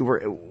be,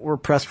 we're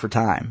pressed for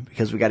time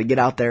because we got to get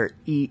out there,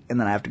 eat, and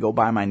then I have to go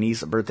buy my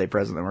niece a birthday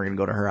present, and we're going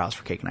to go to her house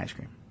for cake and ice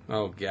cream.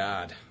 Oh,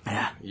 God.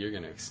 Yeah. You're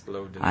going to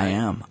explode tonight. I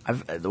am.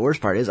 The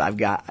worst part is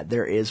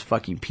there is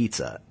fucking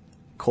pizza,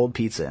 cold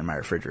pizza in my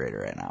refrigerator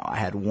right now. I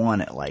had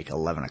one at like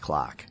 11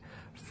 o'clock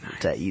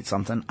to eat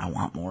something. I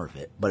want more of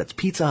it. But it's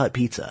Pizza Hut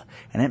pizza,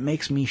 and it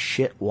makes me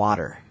shit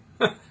water.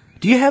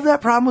 Do you have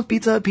that problem with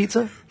Pizza Hut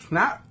pizza?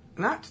 Not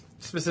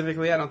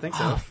specifically, I don't think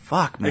so. Oh,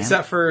 fuck, man.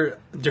 Except for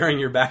during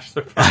your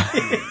bachelor party.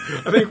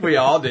 I think we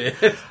all did.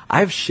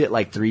 I've shit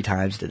like 3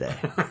 times today.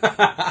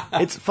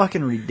 It's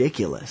fucking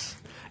ridiculous.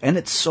 And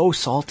it's so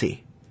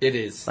salty. It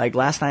is. Like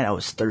last night I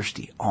was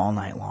thirsty all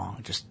night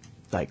long. Just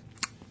like,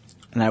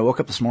 and I woke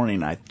up this morning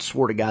and I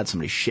swore to God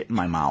somebody shit in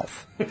my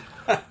mouth.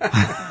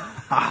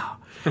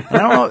 And I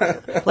don't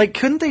know, like,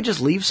 couldn't they just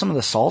leave some of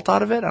the salt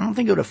out of it? I don't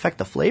think it would affect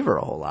the flavor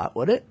a whole lot,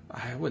 would it?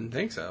 I wouldn't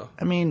think so.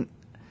 I mean,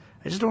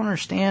 I just don't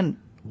understand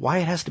why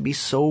it has to be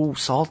so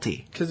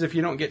salty. Because if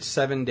you don't get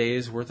 7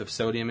 days worth of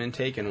sodium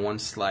intake in one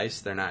slice,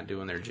 they're not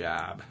doing their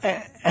job.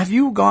 Have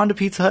you gone to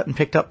Pizza Hut and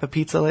picked up a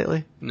pizza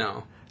lately?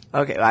 No.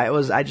 Okay,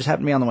 I just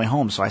happened to be on the way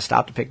home, so I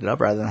stopped and picked it up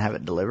rather than have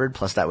it delivered,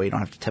 plus that way you don't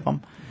have to tip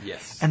them.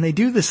 Yes. And they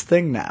do this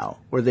thing now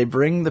where they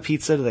bring the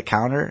pizza to the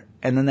counter,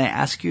 and then they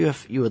ask you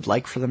if you would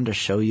like for them to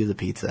show you the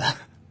pizza.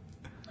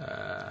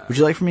 Would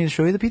you like for me to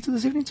show you the pizza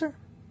this evening, sir?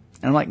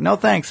 And I'm like, no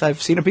thanks,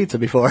 I've seen a pizza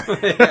before.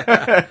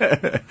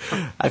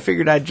 I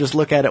figured I'd just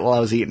look at it while I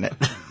was eating it.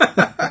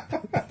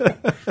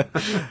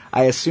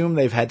 I assume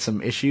they've had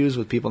some issues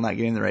with people not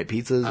getting the right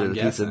pizzas, or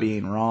the pizza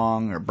being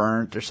wrong or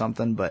burnt or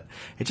something, but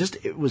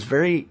it was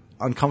very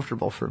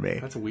uncomfortable for me.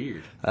 That's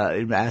weird.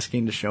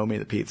 Asking to show me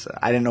the pizza.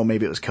 I didn't know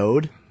maybe it was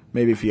code.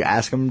 Maybe if you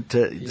ask him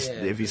to,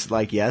 if he's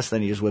like yes,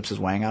 then he just whips his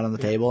wang out on the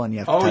table and you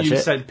have to touch it. Oh,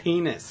 you said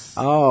penis.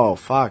 Oh,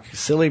 fuck.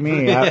 Silly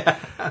me.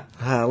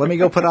 Let me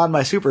go put on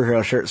my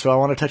superhero shirt so I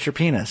want to touch your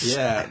penis.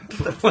 Yeah.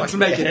 Let's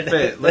make it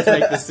fit. Let's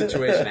make this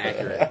situation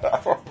accurate.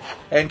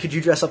 And could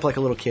you dress up like a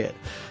little kid?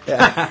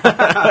 Yeah.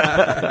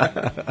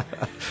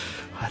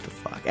 What the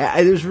fuck?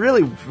 It was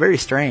really very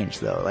strange,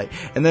 though. Like,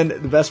 and then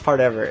the best part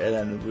ever, and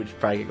then we should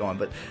probably get going,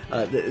 but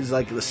it was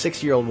like the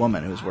 6-year-old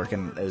woman who was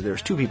working. There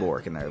was 2 people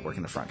working there,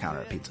 working the front counter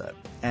at Pizza Hut.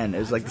 And it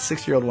was like the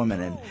 6-year-old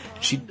woman, and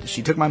she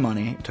took my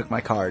money, took my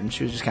card, and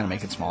she was just kind of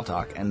making small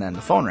talk. And then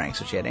the phone rang,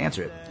 so she had to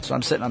answer it. So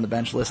I'm sitting on the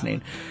bench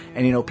listening,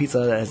 and you know, Pizza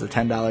Hut has the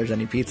 $10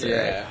 any pizza.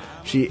 Yeah.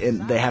 Right?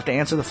 And they have to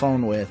answer the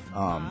phone with,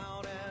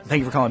 "Thank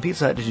you for calling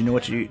Pizza Hut. Did you know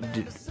what you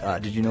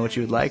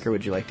would like, or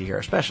would you like to hear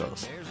our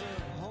specials?"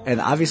 And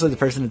obviously the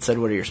person had said,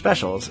 "What are your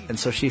specials?" And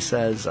so she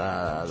says,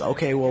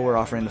 "Okay, well, we're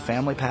offering the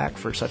family pack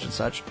for such and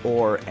such,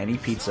 or any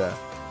pizza,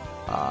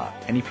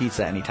 any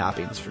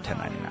toppings for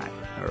 $10.99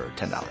 or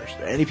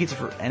 $10. Any pizza,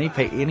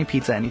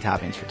 any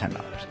toppings for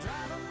 $10."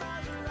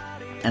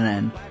 And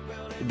then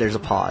there's a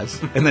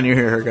pause, and then you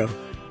hear her go,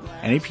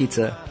 "Any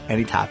pizza,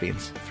 any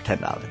toppings for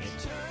 $10.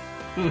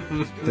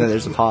 Then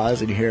there's a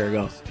pause, and you hear her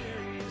go,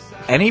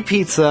 "Any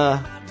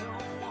pizza,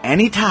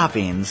 any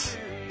toppings,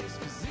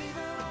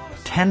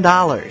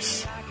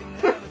 $10.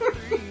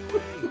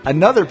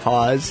 Another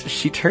pause.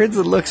 She turns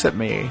and looks at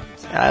me.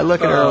 And I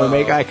look at her and we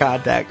make eye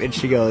contact, and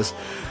she goes,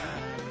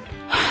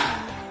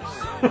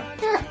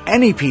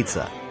 "Any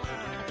pizza,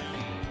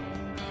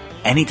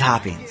 any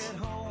toppings,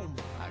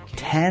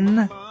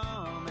 $10.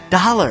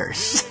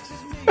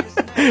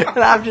 And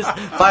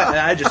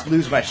I just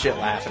lose my shit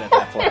laughing at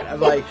that point.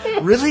 I'm like,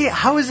 really?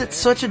 How is it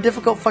such a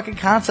difficult fucking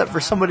concept for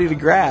somebody to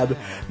grab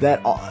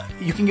that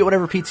you can get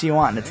whatever pizza you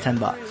want and it's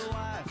 $10?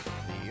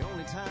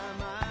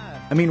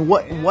 I mean,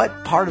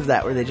 what part of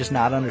that were they just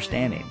not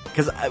understanding?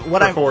 Because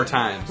four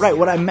times, right?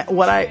 What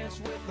I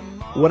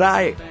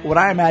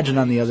imagine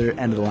on the other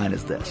end of the line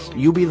is this: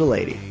 you be the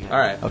lady, all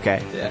right?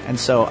 Okay, yeah. And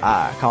so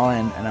I call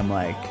in and I'm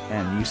like,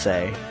 and you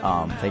say,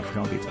 "Thank you for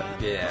calling Pizza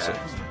Hut." Yeah. So,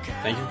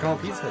 thank you for calling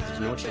Pizza Hut. Did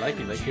you know what you like?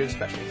 You'd like to hear the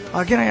specials.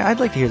 I'd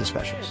like to hear the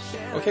specials.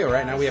 Okay, well,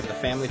 right now we have the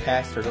family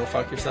pack for Go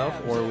Fuck Yourself,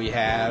 or we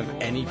have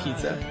any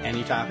pizza,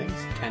 any toppings,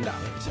 $10.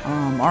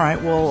 All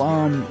right. Well,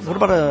 what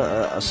about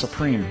a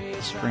Supreme?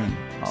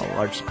 A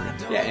large Supreme.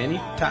 Yeah, any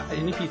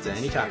pizza,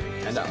 any topping,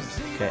 $10.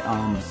 Okay.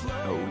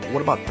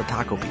 What about the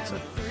taco pizza?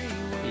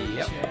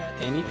 Yep.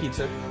 Any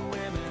pizza,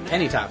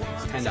 any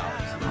toppings, $10.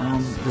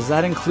 Does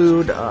that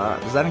include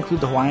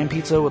the Hawaiian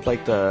pizza with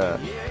like the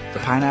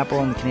pineapple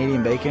and the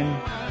Canadian bacon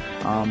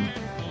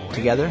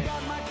together?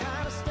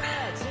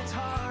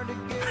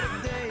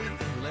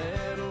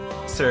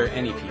 Sir,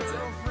 any pizza,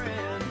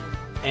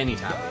 any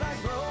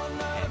toppings,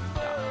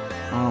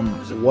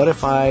 $10. What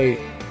if I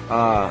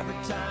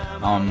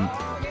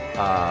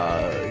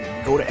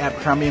go to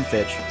Abercrombie &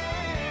 Fitch,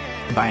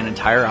 buy an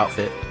entire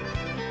outfit,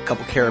 a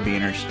couple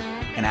carabiners,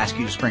 and ask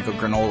you to sprinkle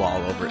granola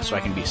all over it so I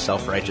can be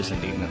self-righteous and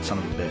beating that son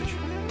of a bitch?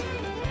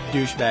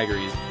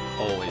 Douchebaggery is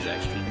always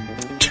extra.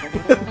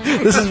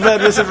 This has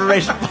been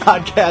Misinformation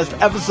Podcast,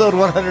 episode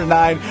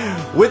 109.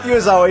 With you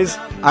as always,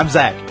 I'm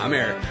Zach. I'm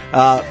Eric.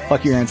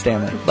 Fuck you, Aaron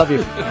Stanley. Love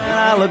you.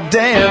 I look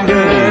damn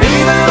good.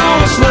 Even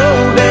on a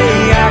slow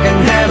day, I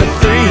can have a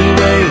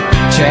 3-way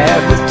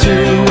chat with 2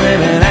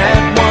 women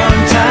at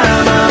one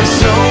time. I'm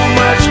so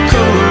much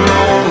cooler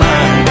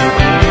online.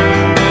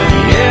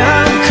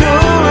 Yeah, I'm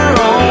cooler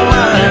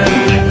online.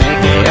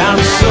 Yeah,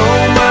 I'm so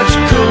much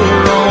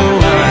cooler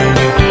online.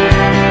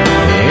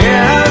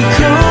 Yeah, I'm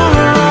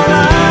cooler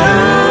online.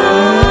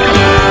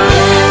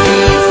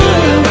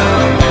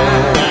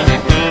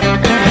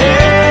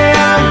 Hey,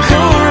 I'm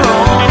cooler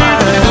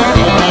online.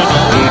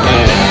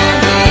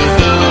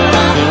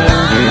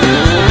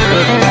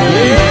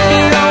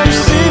 Yeah, I'm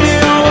city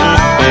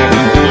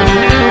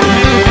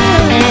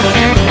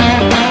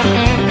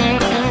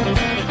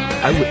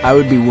I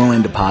would be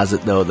willing to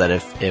posit, though, that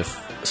if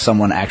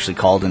someone actually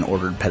called and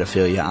ordered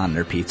pedophilia on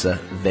their pizza,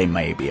 they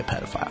may be a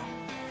pedophile.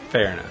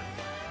 Fair enough.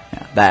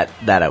 Yeah,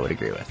 that I would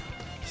agree with.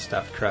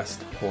 Stuffed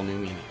crust, whole new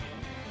meaning.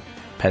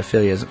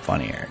 Pedophilia isn't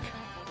funny, Eric.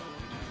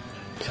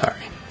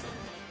 Sorry.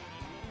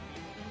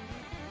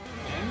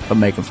 But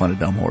making fun of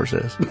dumb whores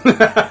is.